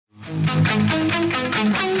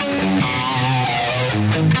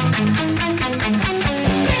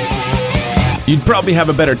You'd probably have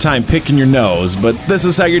a better time picking your nose, but this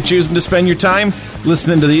is how you're choosing to spend your time?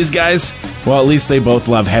 Listening to these guys? Well, at least they both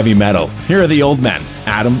love heavy metal. Here are the old men,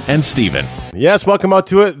 Adam and Steven. Yes, welcome out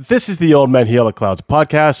to it. This is the Old Men Heal the Clouds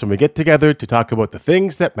podcast, and we get together to talk about the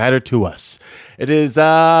things that matter to us. It is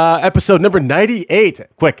episode number 98.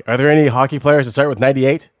 Quick, are there any hockey players that start with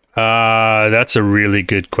 98? That's a really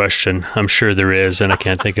good question. I'm sure there is, and I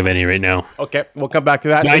can't think of any right now. Okay, we'll come back to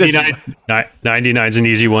that. 99 is an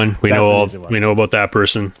easy one. We know about that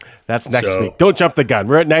person. That's next week. Don't jump the gun.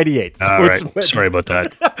 We're at 98. So all right. Sorry about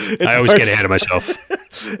that. I always get ahead of myself.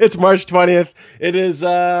 It's March 20th. It is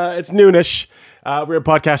it's noonish. We're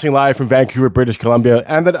podcasting live from Vancouver, British Columbia,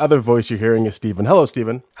 and that other voice you're hearing is Steven. Hello,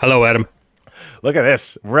 Steven. Hello, Adam. Look at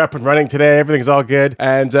this. We're up and running today. Everything's all good.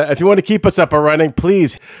 And if you want to keep us up and running,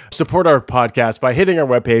 please support our podcast by hitting our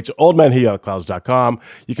webpage, oldmenhealtheclouds.com.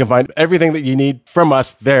 You can find everything that you need from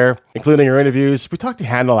us there, including our interviews. We talked to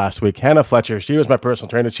Hannah last week. Hannah Fletcher. She was my personal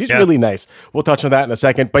trainer. She's really nice. We'll touch on that in a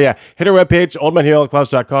second. But yeah, hit our webpage,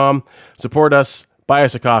 oldmenhealtheclouds.com. Support us. Buy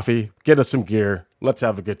us a coffee. Get us some gear. Let's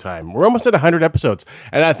have a good time. We're almost at 100 episodes,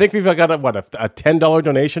 and I think we've got a $10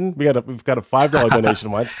 donation. We've got a $5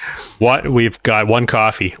 donation once. What we've got one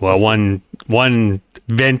coffee. Well, one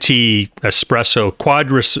venti espresso quad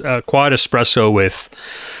espresso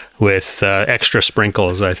with extra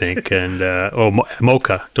sprinkles, I think, and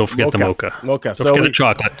mocha. Don't forget the mocha. Mocha. Don't forget the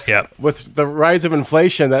chocolate. Yeah. With the rise of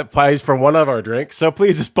inflation, that applies for one of our drinks. So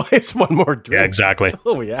please just buy us one more drink. Yeah, exactly. That's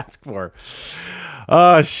all we ask for.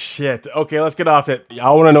 Oh, shit. Okay, let's get off it. I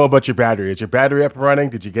want to know about your battery. Is your battery up and running?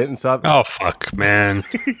 Did you get inside? Oh, fuck, man.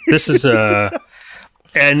 This is and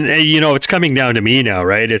it's coming down to me now,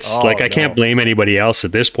 right? It's I can't blame anybody else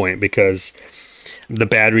at this point because the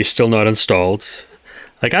battery's still not installed.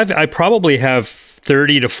 Like I probably have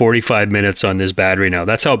 30 to 45 minutes on this battery now.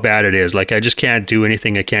 That's how bad it is. Like I just can't do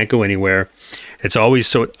anything. I can't go anywhere. It's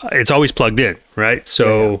always plugged in, right?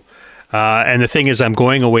 So... Yeah. And the thing is, I'm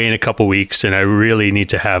going away in a couple weeks, and I really need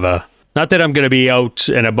to have not that I'm going to be out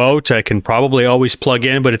and about. I can probably always plug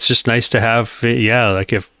in, but it's just nice to have. Yeah,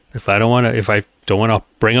 like if I don't want to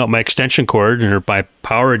bring out my extension cord or my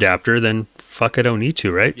power adapter, then fuck, I don't need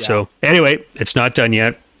to, right? Yeah. So anyway, it's not done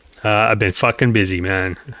yet. I've been fucking busy,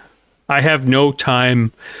 man. I have no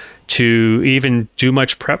time to even do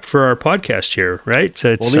much prep for our podcast here, right?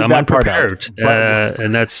 I'm unprepared,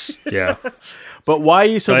 and that's yeah. But why are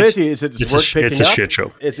you so busy? Is it just work picking up? It's a shit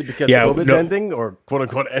show. Is it because COVID's ending or quote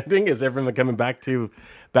unquote ending? Is everyone coming back to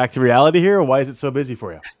reality here, or why is it so busy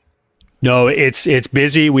for you? No, it's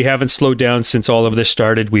busy. We haven't slowed down since all of this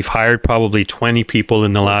started. We've hired probably 20 people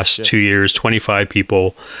in the last 2 years, 25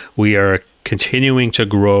 people. We are continuing to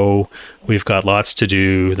grow. We've got lots to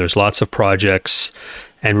do. There's lots of projects.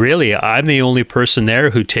 And really, I'm the only person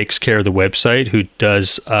there who takes care of the website, who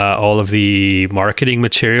does all of the marketing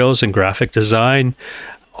materials and graphic design,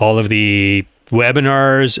 all of the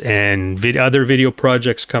webinars and other video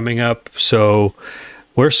projects coming up. So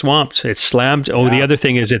we're swamped. It's slammed. Oh, yeah. The other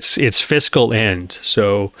thing is it's fiscal end.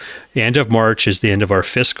 So the end of March is the end of our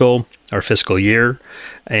fiscal year.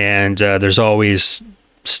 And there's always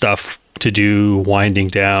stuff to do, winding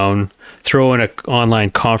down. Throw in an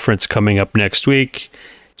online conference coming up next week.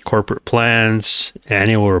 Corporate plans,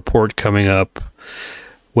 annual report coming up,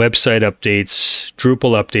 website updates,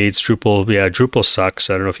 Drupal updates. Drupal sucks.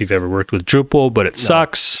 I don't know if you've ever worked with Drupal, but it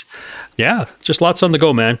sucks. Yeah, just lots on the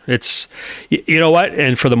go, man. It's, you know what?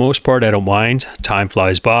 And for the most part, I don't mind. Time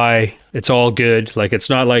flies by. It's all good. Like, it's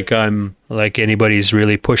not like I'm like anybody's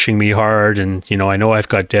really pushing me hard. And, I know I've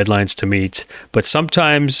got deadlines to meet, but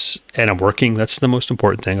sometimes, and I'm working, that's the most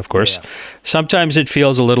important thing, of course. Yeah. Sometimes it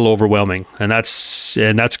feels a little overwhelming. And that's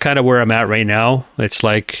kind of where I'm at right now. It's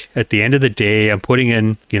like at the end of the day, I'm putting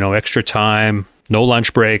in, extra time. No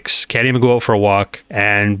lunch breaks, can't even go out for a walk.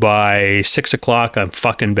 And by 6 o'clock, I'm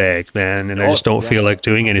fucking bagged, man. And I just don't feel like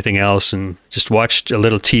doing anything else. And just watch a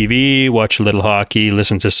little TV, watch a little hockey,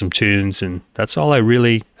 listen to some tunes. And that's all I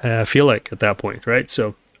really feel like at that point, right?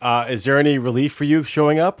 So, is there any relief for you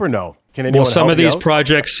showing up or no? Can anyone some help of these out?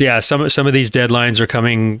 Projects, some of these deadlines are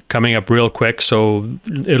coming up real quick. So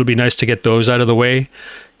it'll be nice to get those out of the way.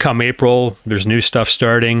 Come April, there's new stuff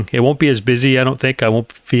starting. It won't be as busy, I don't think. I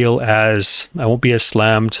won't be as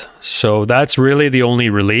slammed. So that's really the only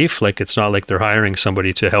relief. Like, it's not like they're hiring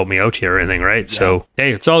somebody to help me out here or anything, right? Yeah. So,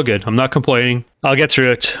 hey, it's all good. I'm not complaining. I'll get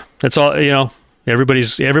through it. That's all,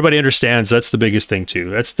 everybody understands. That's the biggest thing too.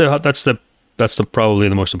 That's probably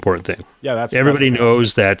the most important thing. Yeah, everybody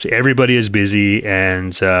knows that everybody is busy,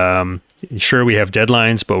 and sure, we have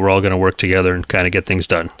deadlines, but we're all going to work together and kind of get things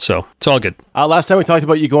done. So it's all good. Last time we talked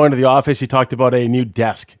about you going to the office, you talked about a new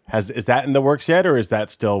desk. Is that in the works yet, or is that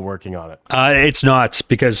still working on it? It's not,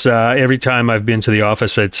 because every time I've been to the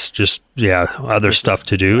office, it's just, other stuff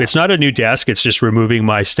to do. It's not a new desk. It's just removing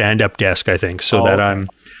my stand-up desk, I think, so that I'm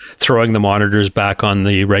throwing the monitors back on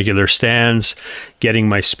the regular stands, getting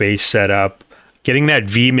my space set up, getting that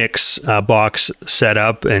vMix box set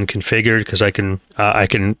up and configured, because I can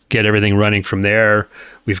get everything running from there.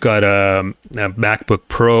 We've got a MacBook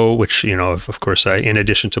Pro, which, of course, in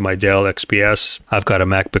addition to my Dell XPS, I've got a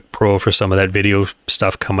MacBook Pro for some of that video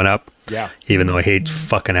stuff coming up. Yeah. Even though I hate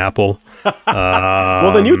fucking Apple.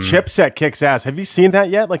 Well, the new chipset kicks ass. Have you seen that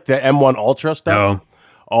yet? Like the M1 Ultra stuff? No.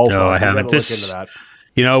 Oh, no, I haven't. Look into that.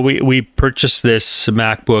 We purchased this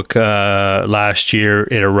MacBook last year.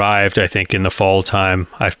 It arrived, I think, in the fall time.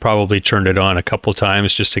 I've probably turned it on a couple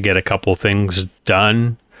times just to get a couple things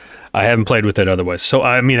done. I haven't played with it otherwise. So,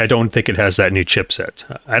 I don't think it has that new chipset.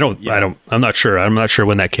 I'm not sure. I'm not sure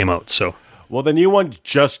when that came out. So, well, the new one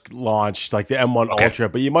just launched, like the M1 Ultra,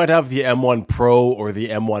 but you might have the M1 Pro or the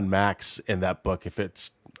M1 Max in that book if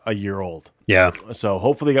it's a year old. Yeah. So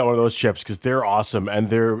hopefully you got one of those chips, because they're awesome, and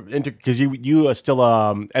they're because you still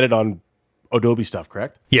edit on Adobe stuff,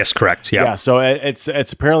 correct? Yes, correct. Yeah. Yeah. So it's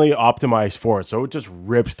apparently optimized for it, so it just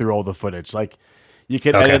rips through all the footage. Like you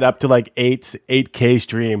can edit up to like 8K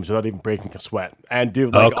streams without even breaking a sweat, and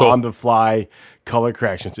do like cool. on the fly color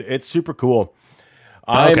corrections. It's super cool.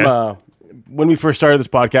 When we first started this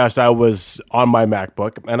podcast, I was on my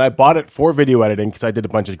MacBook, and I bought it for video editing because I did a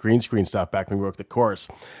bunch of green screen stuff back when we worked the course.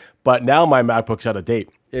 But now my MacBook's out of date.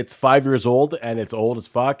 It's 5 years old, and it's old as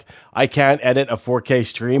fuck. I can't edit a 4K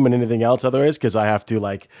stream and anything else otherwise, because I have to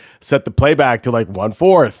like set the playback to like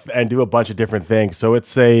 1/4 and do a bunch of different things. So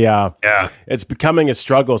it's it's becoming a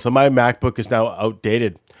struggle. So my MacBook is now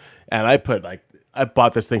outdated, and I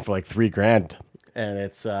bought this thing for like $3,000, and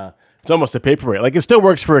it's almost a paperweight. Like it still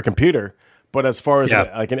works for a computer, but as far as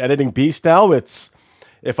like an editing beast now,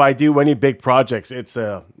 if I do any big projects, it's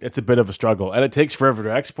a bit of a struggle, and it takes forever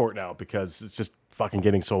to export now because it's just fucking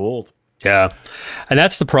getting so old. Yeah, and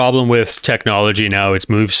that's the problem with technology now. It's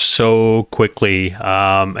moved so quickly,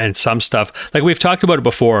 and some stuff, like we've talked about it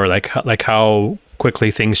before, like how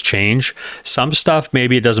quickly things change. Some stuff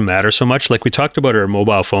maybe it doesn't matter so much. Like we talked about our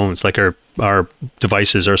mobile phones, like our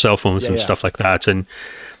devices, our cell phones, and stuff like that, and.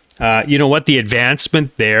 You know what? The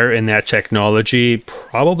advancement there in that technology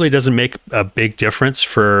probably doesn't make a big difference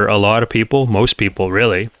for a lot of people, most people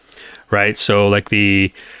really, right? So like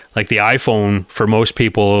the iPhone for most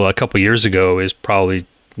people a couple years ago is probably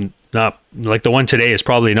not, like the one today is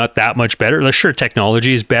probably not that much better. Like, sure,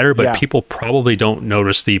 technology is better, but people probably don't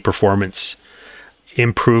notice the performance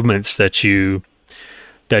improvements that you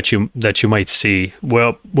might see.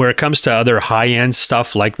 Well, where it comes to other high-end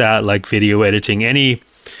stuff like that, like video editing, any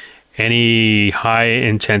high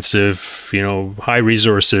intensive, high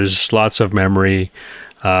resources, lots of memory,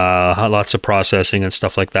 lots of processing and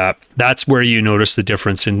stuff like that. That's where you notice the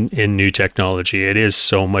difference in new technology. It is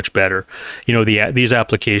so much better. These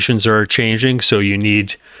applications are changing, so you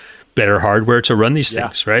need better hardware to run these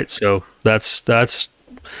things, right? So that's,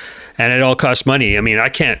 and it all costs money.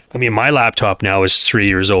 My laptop now is 3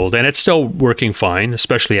 years old and it's still working fine,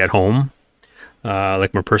 especially at home,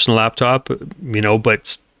 like my personal laptop, but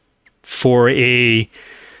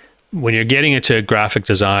when you're getting into graphic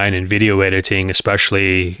design and video editing,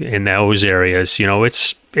 especially in those areas,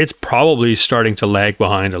 it's probably starting to lag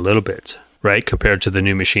behind a little bit, right, compared to the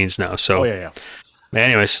new machines now. So,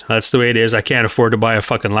 anyways, that's the way it is. I can't afford to buy a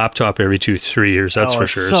fucking laptop every 2-3 years. That's for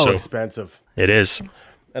sure. So expensive. It is.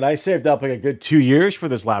 And I saved up like a good 2 years for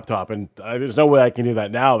this laptop, and there's no way I can do that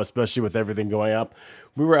now, especially with everything going up.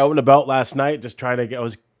 We were out and about last night, just trying to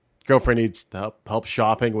get. Girlfriend needs help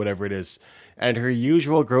shopping, whatever it is, and her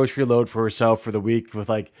usual grocery load for herself for the week with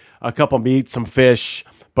like a couple meat, some fish,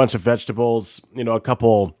 a bunch of vegetables, a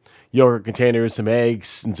couple yogurt containers, some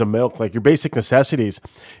eggs, and some milk, like your basic necessities.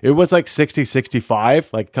 It was like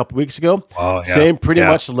 60-65 like a couple weeks ago. Oh, yeah. Same pretty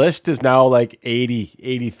much list is now like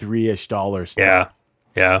 $83-ish.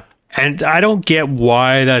 Yeah. And I don't get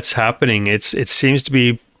why that's happening. It seems to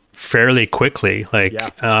be fairly quickly.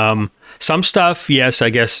 Some stuff, yes,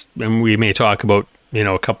 I guess, and we may talk about,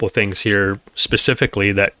 a couple of things here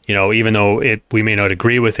specifically that, even though we may not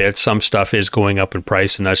agree with it, some stuff is going up in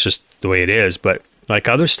price, and that's just the way it is. But like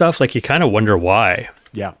other stuff, like you kind of wonder why.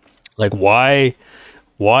 Yeah. Like why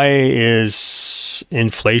is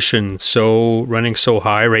inflation running so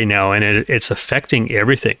high right now, and it's affecting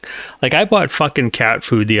everything? Like I bought fucking cat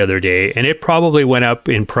food the other day, and it probably went up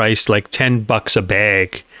in price like $10 a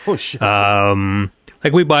bag. Oh shit.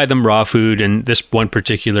 like we buy them raw food, and this one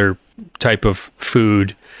particular type of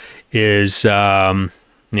food is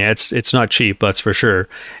it's not cheap, that's for sure.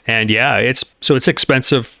 And it's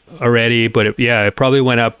expensive already, but it probably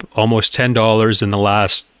went up almost $10 in the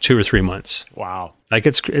last 2 or 3 months. Wow. Like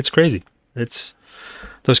it's crazy.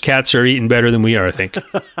 Those cats are eating better than we are, I think.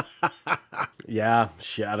 Yeah,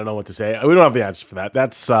 shit. I don't know what to say. We don't have the answer for that.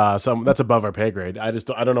 That's above our pay grade. I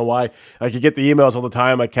don't know why. Like, you get the emails all the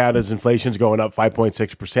time. Like, Canada's inflation's going up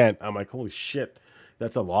 5.6%. I'm like, holy shit,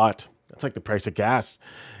 that's a lot. That's like the price of gas.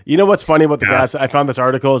 You know what's funny about the gas? I found this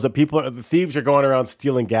article is that the thieves are going around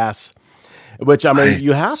stealing gas, which I mean,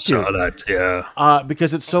 you have to. Saw that,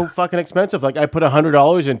 because it's so fucking expensive. Like, I put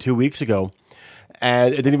 $100 in 2 weeks ago,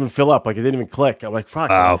 and it didn't even fill up. Like, it didn't even click. I'm like, fuck.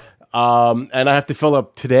 Wow. And I have to fill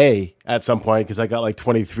up today at some point because I got like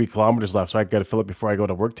 23 kilometers left, so I got to fill it before I go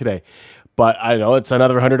to work today. But I know it's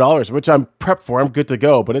another $100, which I'm prepped for. I'm good to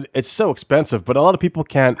go, but it's so expensive. But a lot of people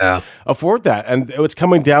can't afford that, and it's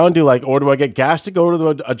coming down to like, or do I get gas to go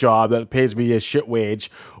to a job that pays me a shit wage,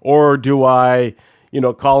 or do I,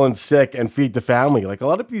 call in sick and feed the family? Like, a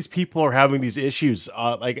lot of these people are having these issues,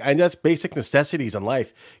 and that's basic necessities in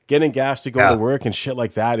life, getting gas to go to work and shit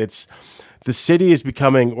like that. The city is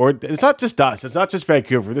becoming, or it's not just us, it's not just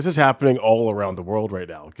Vancouver. This is happening all around the world right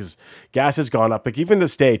now because gas has gone up. Like, even in the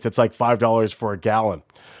States, it's like $5 for a gallon,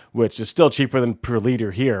 which is still cheaper than per liter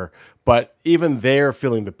here. But even they're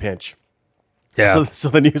feeling the pinch. Yeah. So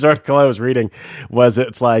the news article I was reading was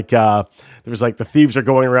it's like there was like the thieves are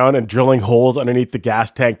going around and drilling holes underneath the gas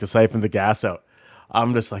tank to siphon the gas out.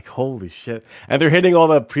 I'm just like, holy shit. And they're hitting all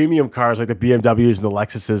the premium cars like the BMWs and the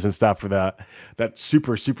Lexuses and stuff for that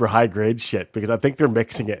super, super high grade shit, because I think they're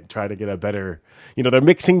mixing it and trying to get a better, they're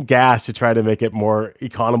mixing gas to try to make it more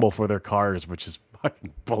economical for their cars, which is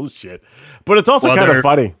fucking bullshit. But it's also kind of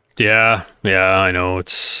funny. Yeah, I know. It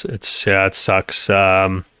sucks.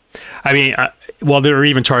 They're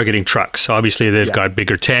even targeting trucks. Obviously, they've got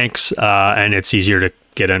bigger tanks, and it's easier to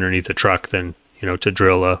get underneath the truck than,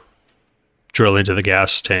 to drill into the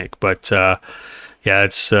gas tank. But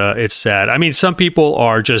it's sad. I mean, some people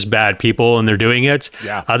are just bad people and they're doing it.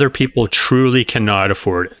 Yeah. Other people truly cannot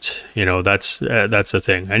afford it. That's the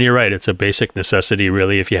thing. And you're right. It's a basic necessity,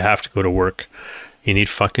 really. If you have to go to work, you need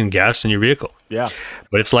fucking gas in your vehicle. Yeah.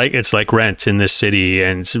 But it's like rent in this city,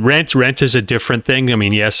 and rent is a different thing. I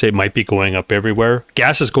mean, yes, it might be going up everywhere.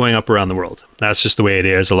 Gas is going up around the world. That's just the way it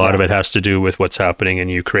is. A lot of it has to do with what's happening in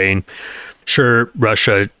Ukraine. Sure,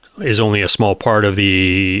 Russia is only a small part of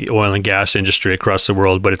the oil and gas industry across the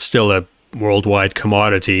world, but it's still a worldwide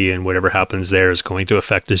commodity, and whatever happens there is going to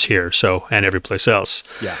affect us here, and every place else.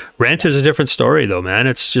 Yeah. Rent is a different story though, man.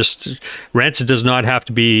 It's just, rent does not have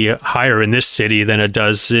to be higher in this city than it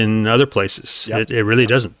does in other places. Yep. It really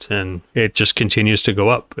doesn't, and it just continues to go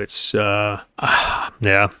up. It's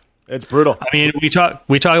it's brutal. I mean, we talk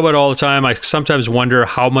about it all the time. I sometimes wonder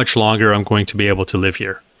how much longer I'm going to be able to live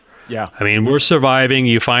here. Yeah. I mean, we're surviving.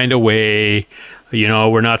 You find a way.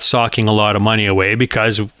 We're not socking a lot of money away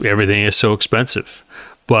because everything is so expensive.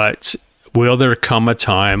 But will there come a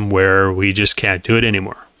time where we just can't do it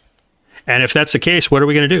anymore? And if that's the case, what are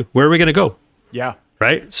we going to do? Where are we going to go? Yeah.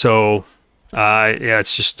 Right? So,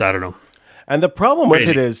 it's just, I don't know. And the problem with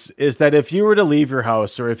it is that if you were to leave your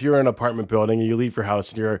house, or if you're in an apartment building and you leave your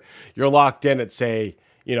house and you're locked in at, say,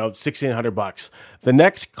 $1,600. The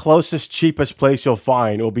next closest, cheapest place you'll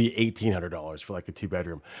find will be $1,800 for like a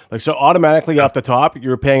 2-bedroom. Like, so automatically off the top,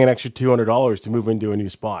 you're paying an extra $200 to move into a new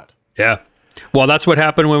spot. Yeah. Well, that's what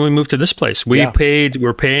happened when we moved to this place. We're paying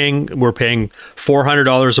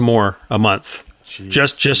 $400 more a month.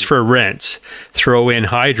 Jeez. Just for rent. Throw in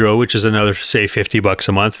hydro, which is another, say, $50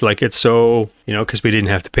 a month. Like, it's so, because we didn't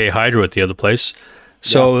have to pay hydro at the other place.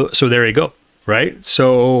 So there you go. Right.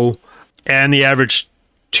 So, and the average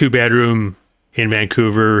 2-bedroom in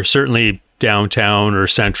Vancouver, certainly downtown or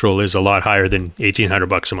central, is a lot higher than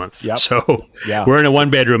 $1,800 a month. Yep. So we're in a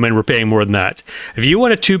 1-bedroom and we're paying more than that. If you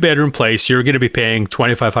want a 2-bedroom place, you're going to be paying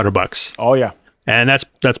 $2,500. Oh yeah, and that's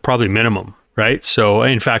probably minimum, right? So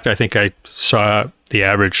in fact, I think I saw the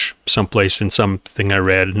average someplace in something I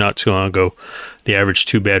read not too long ago. The average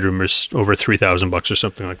 2-bedroom is over $3,000 or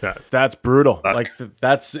something like that. That's brutal. Like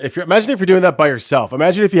that's imagine if you're doing that by yourself.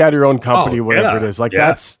 Imagine if you had your own company, whatever it is. Like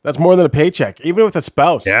that's more than a paycheck, even with a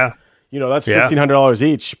spouse. Yeah, that's $1,500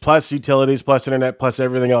 each, plus utilities, plus internet, plus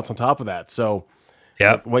everything else on top of that. So,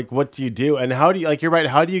 like what do you do? And how do you, like, you're right,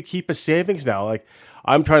 how do you keep a savings now? Like,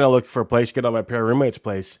 I'm trying to look for a place to get on my pair of roommates'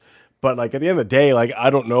 place, but like at the end of the day, like I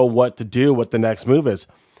don't know what to do, what the next move is.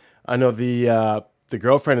 I know the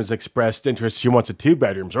girlfriend has expressed interest. She wants a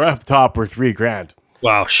 2-bedroom. So right off the top, we're $3,000.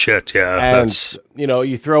 Wow, shit, yeah. And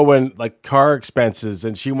you throw in like car expenses,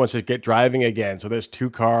 and she wants to get driving again. So there's 2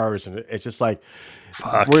 cars, and it's just like,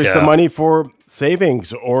 where's the money for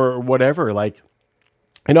savings or whatever? Like,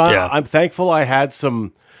 I'm thankful I had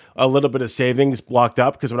a little bit of savings blocked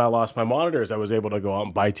up, because when I lost my monitors, I was able to go out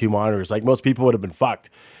and buy 2 monitors. Like most people would have been fucked.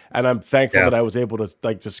 And I'm thankful that I was able to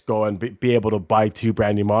like just go and be able to buy 2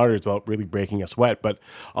 brand new monitors without really breaking a sweat. But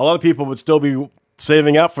a lot of people would still be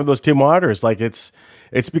saving up for those 2 monitors. Like it's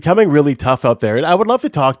becoming really tough out there. And I would love to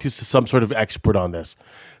talk to some sort of expert on this.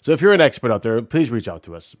 So if you're an expert out there, please reach out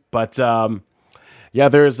to us. But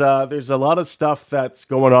there's a lot of stuff that's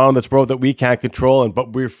going on in this world that we can't control,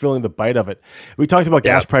 but we're feeling the bite of it. We talked about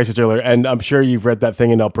gas prices earlier, and I'm sure you've read that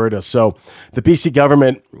thing in Alberta. So the BC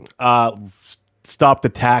government stopped the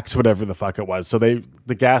tax, whatever the fuck it was. So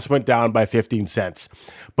the gas went down by 15 cents.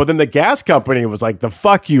 But then the gas company was like, the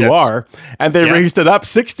fuck you are, and they raised it up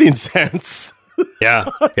 16 cents.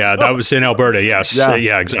 That was in Alberta. Yes.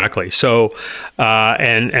 Yeah, exactly. So,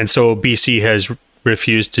 and so BC has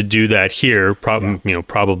refused to do that here,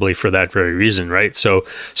 probably for that very reason, right? So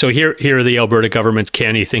here the Alberta government,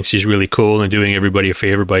 Kenny thinks he's really cool and doing everybody a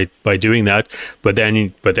favor by doing that, but then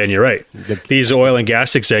you're right. These oil and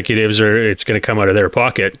gas executives it's going to come out of their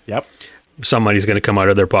pocket. Yep. Some money's going to come out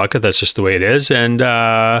of their pocket. That's just the way it is, and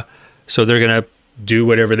so they're going to do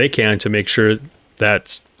whatever they can to make sure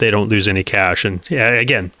that they don't lose any cash. And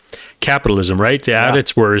again, capitalism, right? At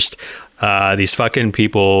its worst. These fucking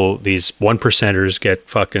people, these 1%ers get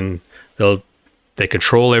fucking, they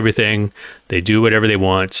control everything. They do whatever they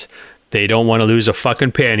want. They don't want to lose a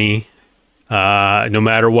fucking penny, no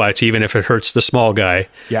matter what, even if it hurts the small guy.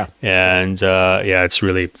 Yeah. And it's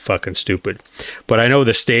really fucking stupid. But I know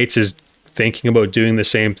the States is thinking about doing the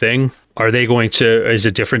same thing. Are they going to, is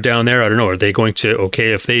it different down there? I don't know. Are they going to,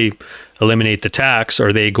 if they eliminate the tax,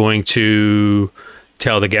 are they going to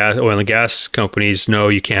tell the oil and gas companies, no,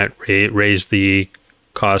 you can't raise the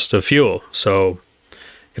cost of fuel? So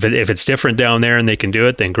if it's different down there and they can do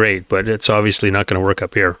it, then great. But it's obviously not going to work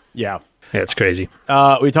up here. Yeah, it's crazy.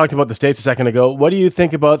 We talked about the States a second ago. What do you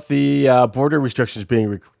think about the border restrictions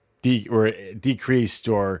being decreased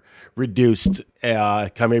or reduced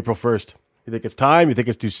come April 1st? You think it's time? You think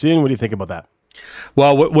it's too soon? What do you think about that?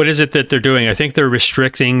 Well, what is it that they're doing? I think they're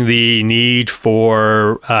restricting the need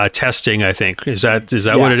for testing. I think is that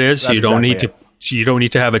what it is? You don't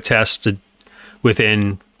need to have a test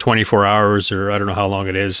within 24 hours, or I don't know how long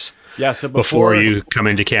it is. Yeah, so before you come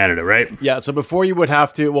into Canada, right? Yeah, so before you would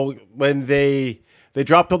have to. Well, when they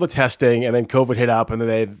dropped all the testing, and then COVID hit up, and then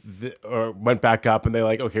they went back up, and they're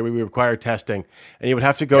like, okay, we require testing, and you would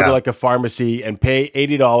have to go to like a pharmacy and pay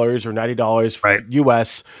 $80 or $90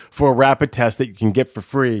 US for a rapid test that you can get for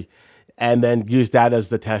free, and then use that as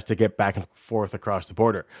the test to get back and forth across the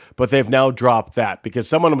border. But they've now dropped that because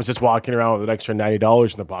someone was just walking around with an extra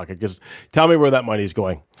 $90 in their pocket. Because tell me where that money is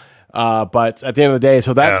going. But at the end of the day,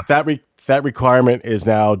 so that requirement is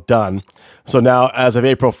now done. So now, as of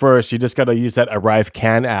April 1st, you just got to use that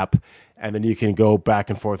ArriveCAN app, and then you can go back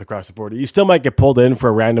and forth across the border. You still might get pulled in for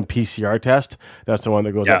a random PCR test. That's the one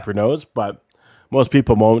that goes up your nose, but most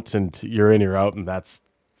people won't, and you're in, you're out, and that's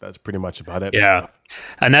pretty much about it. Yeah.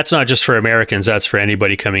 And that's not just for Americans, that's for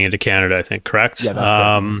anybody coming into Canada, I think, correct? Yeah,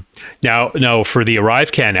 that's correct. Now, for the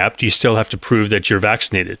ArriveCAN app, do you still have to prove that you're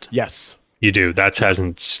vaccinated? Yes. You do. That's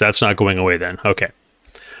not going away then. Okay.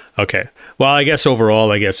 Well, I guess overall,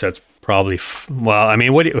 that's probably, I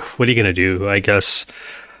mean, what are you going to do? I guess,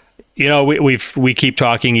 we keep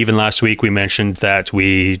talking. Even last week, we mentioned that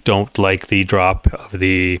we don't like the drop of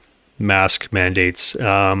the mask mandates.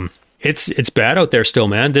 It's bad out there still,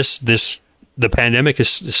 man. The pandemic is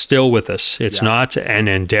still with us. It's not an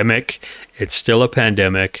endemic. It's still a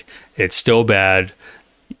pandemic. It's still bad.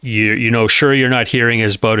 Sure, you're not hearing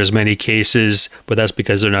about as many cases, but that's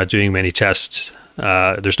because they're not doing many tests.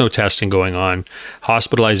 There's no testing going on.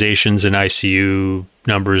 Hospitalizations and ICU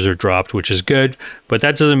numbers are dropped, which is good, but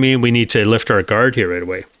that doesn't mean we need to lift our guard here right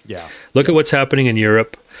away. Yeah. Look at what's happening in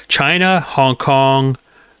Europe. China, Hong Kong,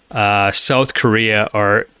 South Korea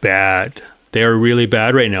are bad. They are really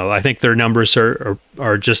bad right now. I think their numbers are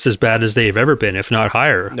just as bad as they've ever been, if not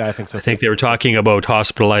higher. Yeah, I think so. I think they were talking about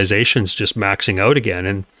hospitalizations just maxing out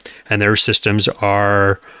again, and their systems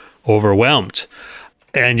are overwhelmed.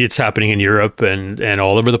 And it's happening in Europe and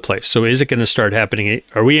all over the place. So is it going to start happening?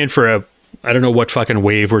 Are we in for I don't know what fucking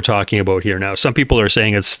wave we're talking about here now. Some people are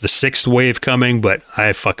saying it's the 6th wave coming, but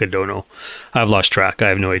I fucking don't know. I've lost track. I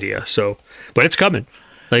have no idea. So, but it's coming.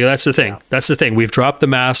 Like, that's the thing. That's the thing. We've dropped the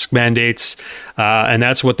mask mandates, and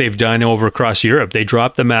that's what they've done over across Europe. They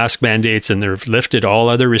dropped the mask mandates and they've lifted all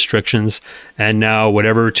other restrictions. And now,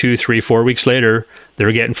 whatever, 2, 3, 4 weeks later,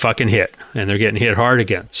 they're getting fucking hit, and they're getting hit hard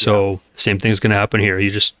again. So same thing's going to happen here. You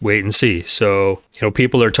just wait and see. So,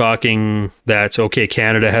 people are talking that, okay,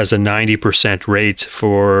 Canada has a 90% rate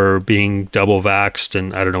for being double vaxxed,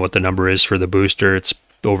 and I don't know what the number is for the booster. It's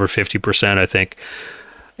over 50%, I think.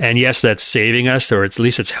 And yes, that's saving us, or at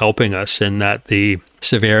least it's helping us, in that the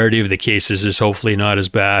severity of the cases is hopefully not as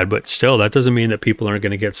bad. But still, that doesn't mean that people aren't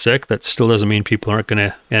going to get sick. That still doesn't mean people aren't going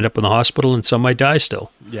to end up in the hospital, and some might die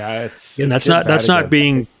still. Yeah, that's not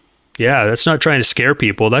trying to scare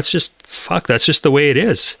people. That's just that's just the way it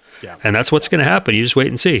is. Yeah. And that's what's going to happen. You just wait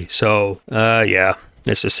and see. So,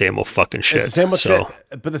 it's the same old fucking shit. It's the same old shit.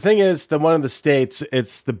 But the thing is, the one in the States,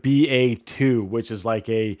 it's the BA2, which is like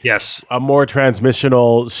a more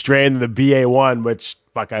transmissional strain than the BA1, which,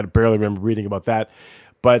 I barely remember reading about that.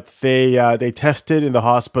 But they tested in the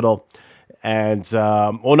hospital, and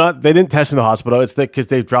they didn't test in the hospital. It's because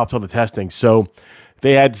they've dropped all the testing. So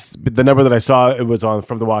they had the number that I saw. It was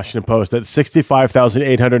from the Washington Post. That's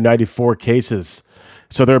 65,894 cases.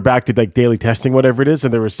 So they're back to like daily testing, whatever it is,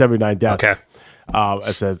 and there were 79 deaths. Okay.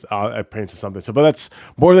 It says I printed something. So, but that's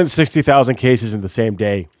more than 60,000 cases in the same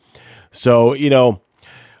day. So, you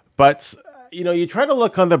try to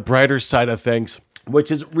look on the brighter side of things,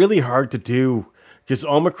 which is really hard to do because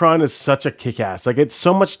Omicron is such a kick-ass. Like, it's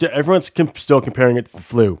so much. Everyone's still comparing it to the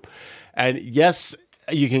flu, and yes,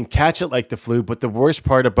 you can catch it like the flu. But the worst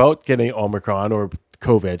part about getting Omicron or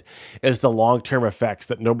COVID is the long-term effects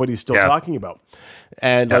that nobody's still talking about.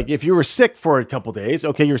 And like, if you were sick for a couple days,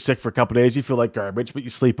 okay, you're sick for a couple days, you feel like garbage, but you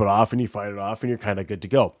sleep it off and you fight it off and you're kind of good to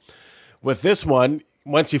go. With this one,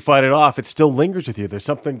 once you fight it off, it still lingers with you. There's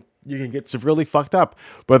something you can get severely fucked up,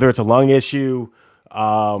 whether it's a lung issue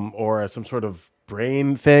or some sort of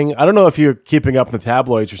brain thing. I don't know if you're keeping up in the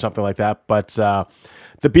tabloids or something like that, but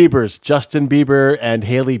the Biebers, Justin Bieber and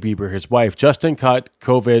Hailey Bieber, his wife. Justin caught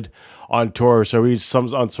COVID on tour, so he's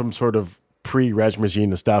on some sort of pre-regime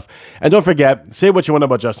and stuff. And don't forget, say what you want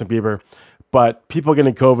about Justin Bieber, but people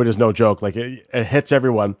getting COVID is no joke. Like, it hits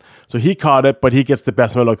everyone. So he caught it, but he gets the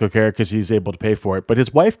best medical care because he's able to pay for it. But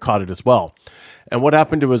his wife caught it as well. And what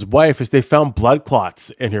happened to his wife is they found blood clots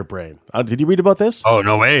in her brain. Did you read about this? Oh,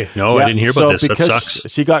 no way. No, I didn't hear about this. That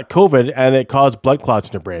sucks. She got COVID and it caused blood clots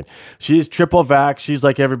in her brain. She's triple vax. She's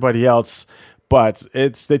like everybody else. But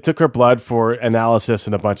they took her blood for analysis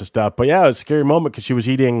and a bunch of stuff. But yeah, it was a scary moment because she was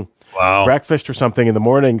eating breakfast or something in the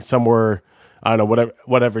morning somewhere, I don't know,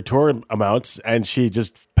 whatever tour amounts, and she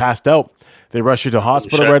just passed out. They rushed her to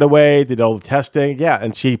hospital right away, did all the testing,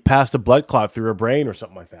 and she passed a blood clot through her brain or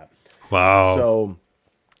something like that. Wow. So,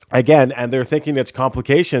 again, and they're thinking it's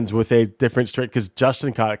complications with a different strain, because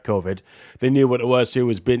Justin caught COVID. They knew what it was, so it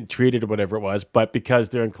was being treated or whatever it was, but because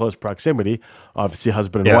they're in close proximity, obviously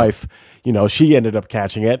husband and wife, she ended up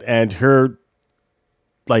catching it, and her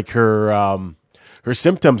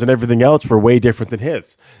symptoms and everything else were way different than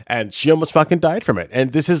his. And she almost fucking died from it.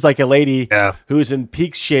 And this is like a lady who's in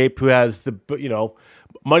peak shape, who has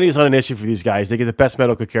money is not an issue for these guys. They get the best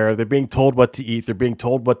medical care. They're being told what to eat. They're being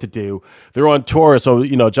told what to do. They're on tour. So,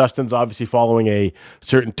 Justin's obviously following a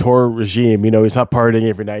certain tour regime. He's not partying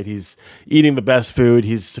every night. He's eating the best food.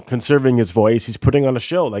 He's conserving his voice. He's putting on a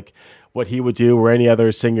show like what he would do or any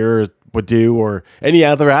other singer would do, or any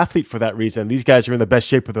other athlete for that reason. These guys are in the best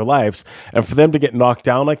shape of their lives, and for them to get knocked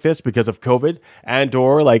down like this because of COVID, and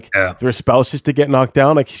or their spouses to get knocked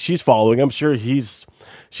down, like she's following. I'm sure she's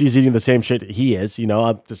eating the same shit that he is.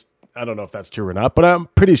 I don't know if that's true or not, but I'm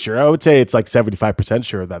pretty sure. I would say it's like 75%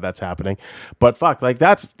 sure that that's happening. But fuck, like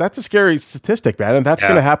that's a scary statistic, man, and that's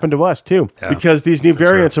going to happen to us too, because these new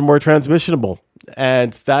variants are more transmissible.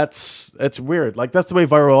 And it's weird. Like, that's the way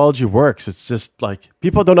virology works. It's just like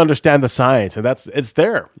people don't understand the science, and it's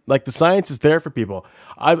there. Like, the science is there for people.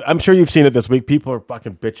 I'm sure you've seen it this week. People are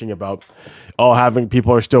fucking bitching about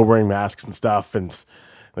people are still wearing masks and stuff, and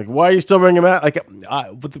like, why are you still wearing a mask? Like,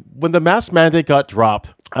 when the mask mandate got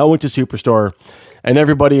dropped, I went to Superstore, and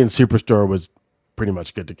everybody in Superstore was pretty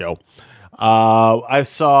much good to go. I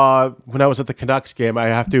saw when I was at the Canucks game, I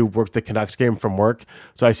have to work the Canucks game from work.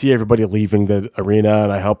 So I see everybody leaving the arena,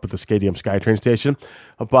 and I help with the Stadium SkyTrain station.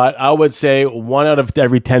 But I would say 1 out of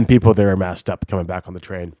every 10 people there are masked up coming back on the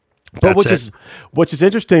train. But which is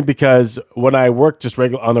interesting, because when I work just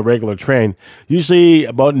on a regular train, usually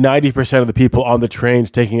about 90% of the people on the trains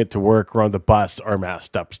taking it to work or on the bus are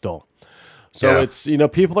masked up still. So Yeah. it's,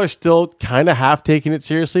 people are still kind of half taking it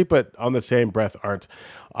seriously, but on the same breath aren't.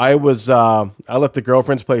 I left a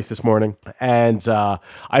girlfriend's place this morning, and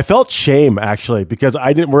I felt shame actually because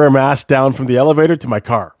I didn't wear a mask down from the elevator to my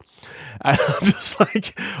car. And I'm just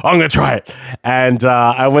like, I'm going to try it. And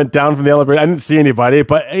I went down from the elevator. I didn't see anybody,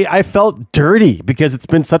 but I felt dirty because it's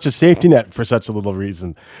been such a safety net for such a little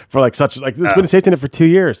reason. It's been a safety net for 2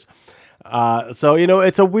 years. So,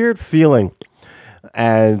 it's a weird feeling.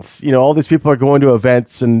 And, all these people are going to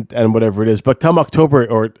events and whatever it is. But come October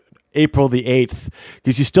or April the 8th,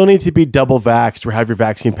 because you still need to be double vaxxed or have your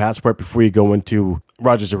vaccine passport before you go into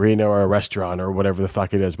Rogers Arena or a restaurant or whatever the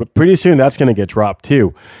fuck it is. But pretty soon that's going to get dropped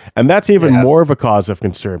too. And that's even more of a cause of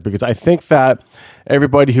concern because I think that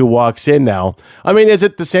everybody who walks in now, is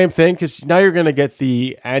it the same thing? Because now you're going to get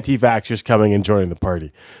the anti-vaxxers coming and joining the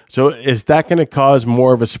party. So is that going to cause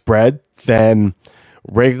more of a spread than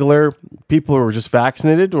regular people who are just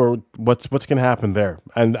vaccinated, or what's going to happen there?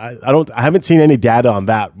 And I haven't seen any data on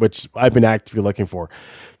that, which I've been actively looking for,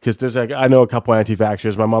 because I know a couple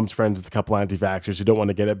anti-vaxxers. My mom's friends with a couple anti-vaxxers who don't want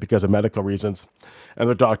to get it because of medical reasons, and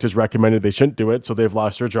their doctors recommended they shouldn't do it, so they've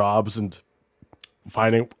lost their jobs and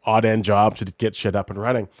finding odd end jobs to get shit up and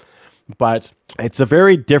running. But it's a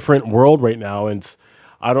very different world right now, and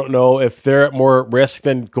I don't know if they're at more risk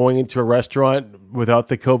than going into a restaurant without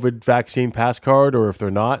the COVID vaccine pass card, or if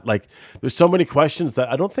they're not. Like, there's so many questions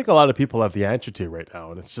that I don't think a lot of people have the answer to right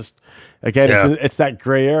now. And it's just, again, it's that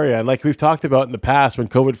gray area. And like we've talked about in the past, when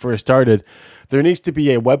COVID first started, there needs to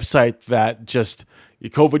be a website that just,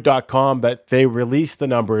 COVID.com, that they release the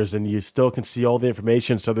numbers and you still can see all the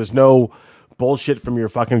information. So there's no bullshit from your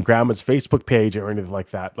fucking grandma's Facebook page or anything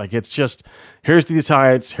like that. Like, it's just, here's the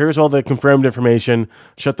science, here's all the confirmed information,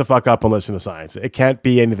 shut the fuck up and listen to science. It can't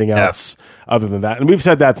be anything else other than that. And we've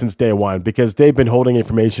said that since day one, because they've been holding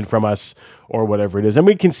information from us or whatever it is. And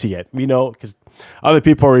we can see it, because other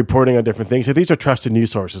people are reporting on different things. So these are trusted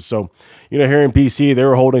news sources. So, here in BC, they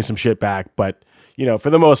were holding some shit back, but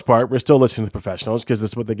for the most part, we're still listening to professionals because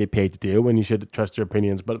this is what they get paid to do, and you should trust their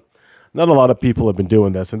opinions. But not a lot of people have been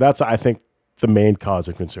doing this, and that's, I think, the main cause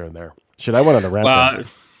of concern there. Should I went on a rant?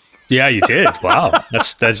 Yeah, you did. Wow,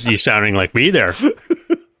 that's you sounding like me there.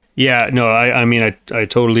 Yeah, no, I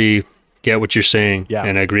totally get what you're saying,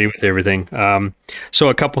 and I agree with everything. So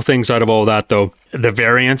a couple things out of all that, though. The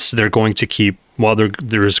variants, they're going to keep. Well,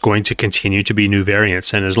 there's going to continue to be new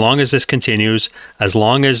variants, and as long as this continues, as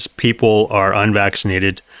long as people are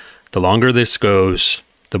unvaccinated, the longer this goes,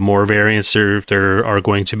 the more variants there are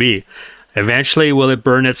going to be. Eventually, will it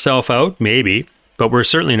burn itself out? Maybe, but we're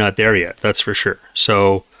certainly not there yet. That's for sure.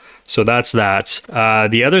 So that's that.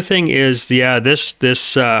 The other thing is, this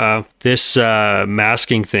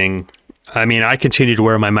masking thing. I continue to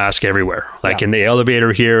wear my mask everywhere. Like in the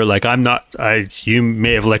elevator here. Like you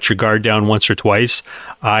may have let your guard down once or twice.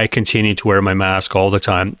 I continue to wear my mask all the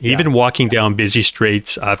time. Even walking down busy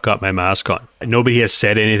streets, I've got my mask on. Nobody has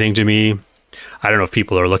said anything to me. I don't know if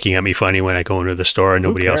people are looking at me funny when I go into the store and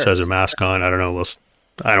nobody else has a mask on. I don't know. Well,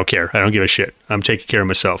 I don't care. I don't give a shit. I'm taking care of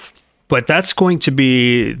myself. But that's going to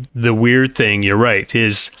be the weird thing. You're right.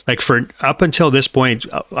 Is like for up until this point,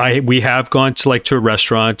 we have gone to a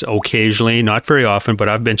restaurant occasionally, not very often, but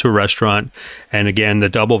I've been to a restaurant. And again, the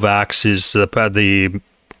double vax is the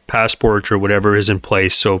passport or whatever is in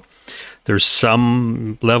place. So there's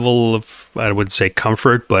some level of, I would say,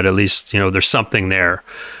 comfort, but at least, there's something there.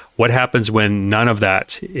 What happens when none of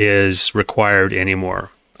that is required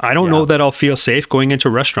anymore? I don't know that I'll feel safe going into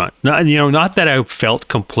a restaurant. Not that I felt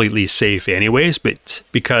completely safe anyways, but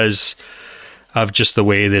because of just the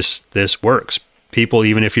way this works. People,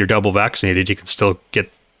 even if you're double vaccinated, you can still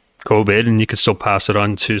get COVID and you can still pass it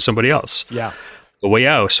on to somebody else. Yeah.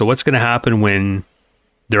 So what's going to happen when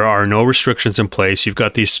there are no restrictions in place? You've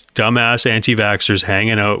got these dumbass anti-vaxxers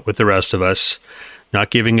hanging out with the rest of us, not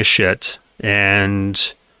giving a shit,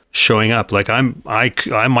 and showing up. Like I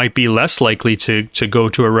might be less likely to go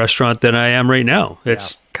to a restaurant than I am right now.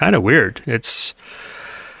 It's kind of weird. It's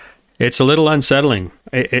a little unsettling.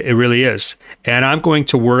 It really is. And I'm going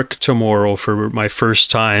to work tomorrow for my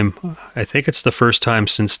first time. I think it's the first time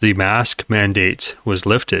since the mask mandate was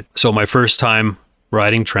lifted. So my first time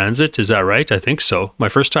riding transit, is that right? I think so. My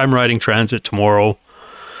first time riding transit tomorrow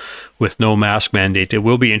with no mask mandate. It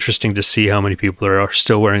will be interesting to see how many people are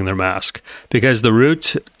still wearing their mask, because the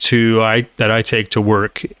route that I take to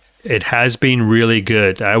work, it has been really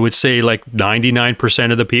good. I would say like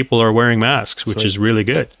 99% of the people are wearing masks, which is really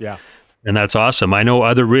good. Yeah. And that's awesome. I know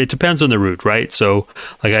it depends on the route, right? So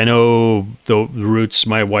like I know the routes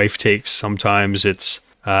my wife takes, sometimes it's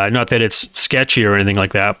not that it's sketchy or anything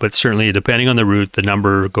like that, but certainly depending on the route, the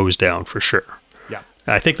number goes down for sure.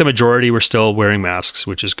 I think the majority were still wearing masks,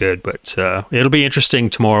 which is good. But it'll be interesting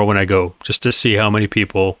tomorrow when I go, just to see how many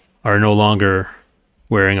people are no longer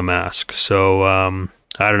wearing a mask. So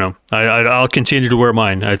I don't know. I'll continue to wear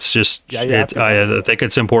mine. It's just, I think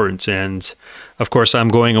it's important. And of course, I'm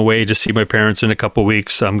going away to see my parents in a couple of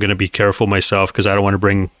weeks. I'm going to be careful myself because I don't want to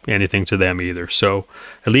bring anything to them either. So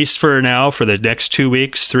at least for now, for the next 2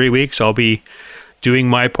 weeks, 3 weeks, I'll be doing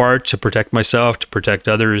my part to protect myself, to protect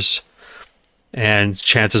others. And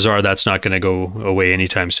chances are that's not going to go away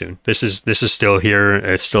anytime soon. This is still here.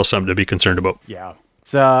 It's still something to be concerned about. Yeah.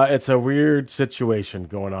 It's a weird situation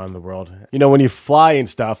going on in the world. You know, when you fly and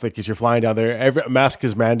stuff, like, 'cause you're flying down there, every mask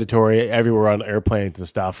is mandatory everywhere on airplanes and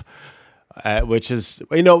stuff, which is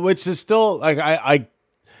still like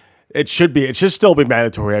it should still be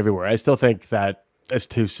mandatory everywhere. I still think that it's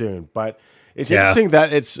too soon, but it's interesting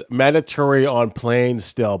that it's mandatory on planes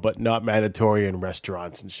still, but not mandatory in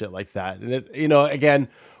restaurants and shit like that. And again,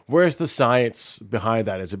 where's the science behind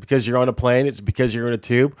that? Is it because you're on a plane? Is it because you're in a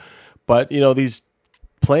tube? But these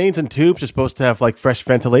planes and tubes are supposed to have like fresh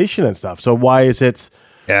ventilation and stuff. So why is it?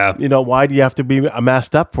 Yeah. Why do you have to be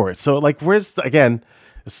masked up for it? So like, where's again?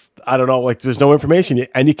 I don't know. Like, there's no information,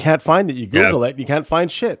 and you can't find it. You Google it, you can't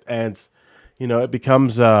find shit, and it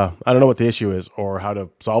becomes I don't know what the issue is, or how to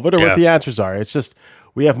solve it, or what the answers are. It's just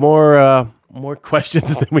we have more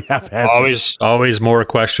questions than we have answers. Always more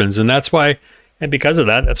questions, and that's why. And because of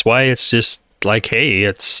that, that's why it's just like, hey,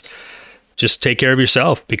 it's. Just take care of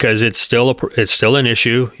yourself, because it's still an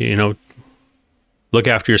issue. Look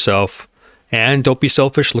after yourself, and don't be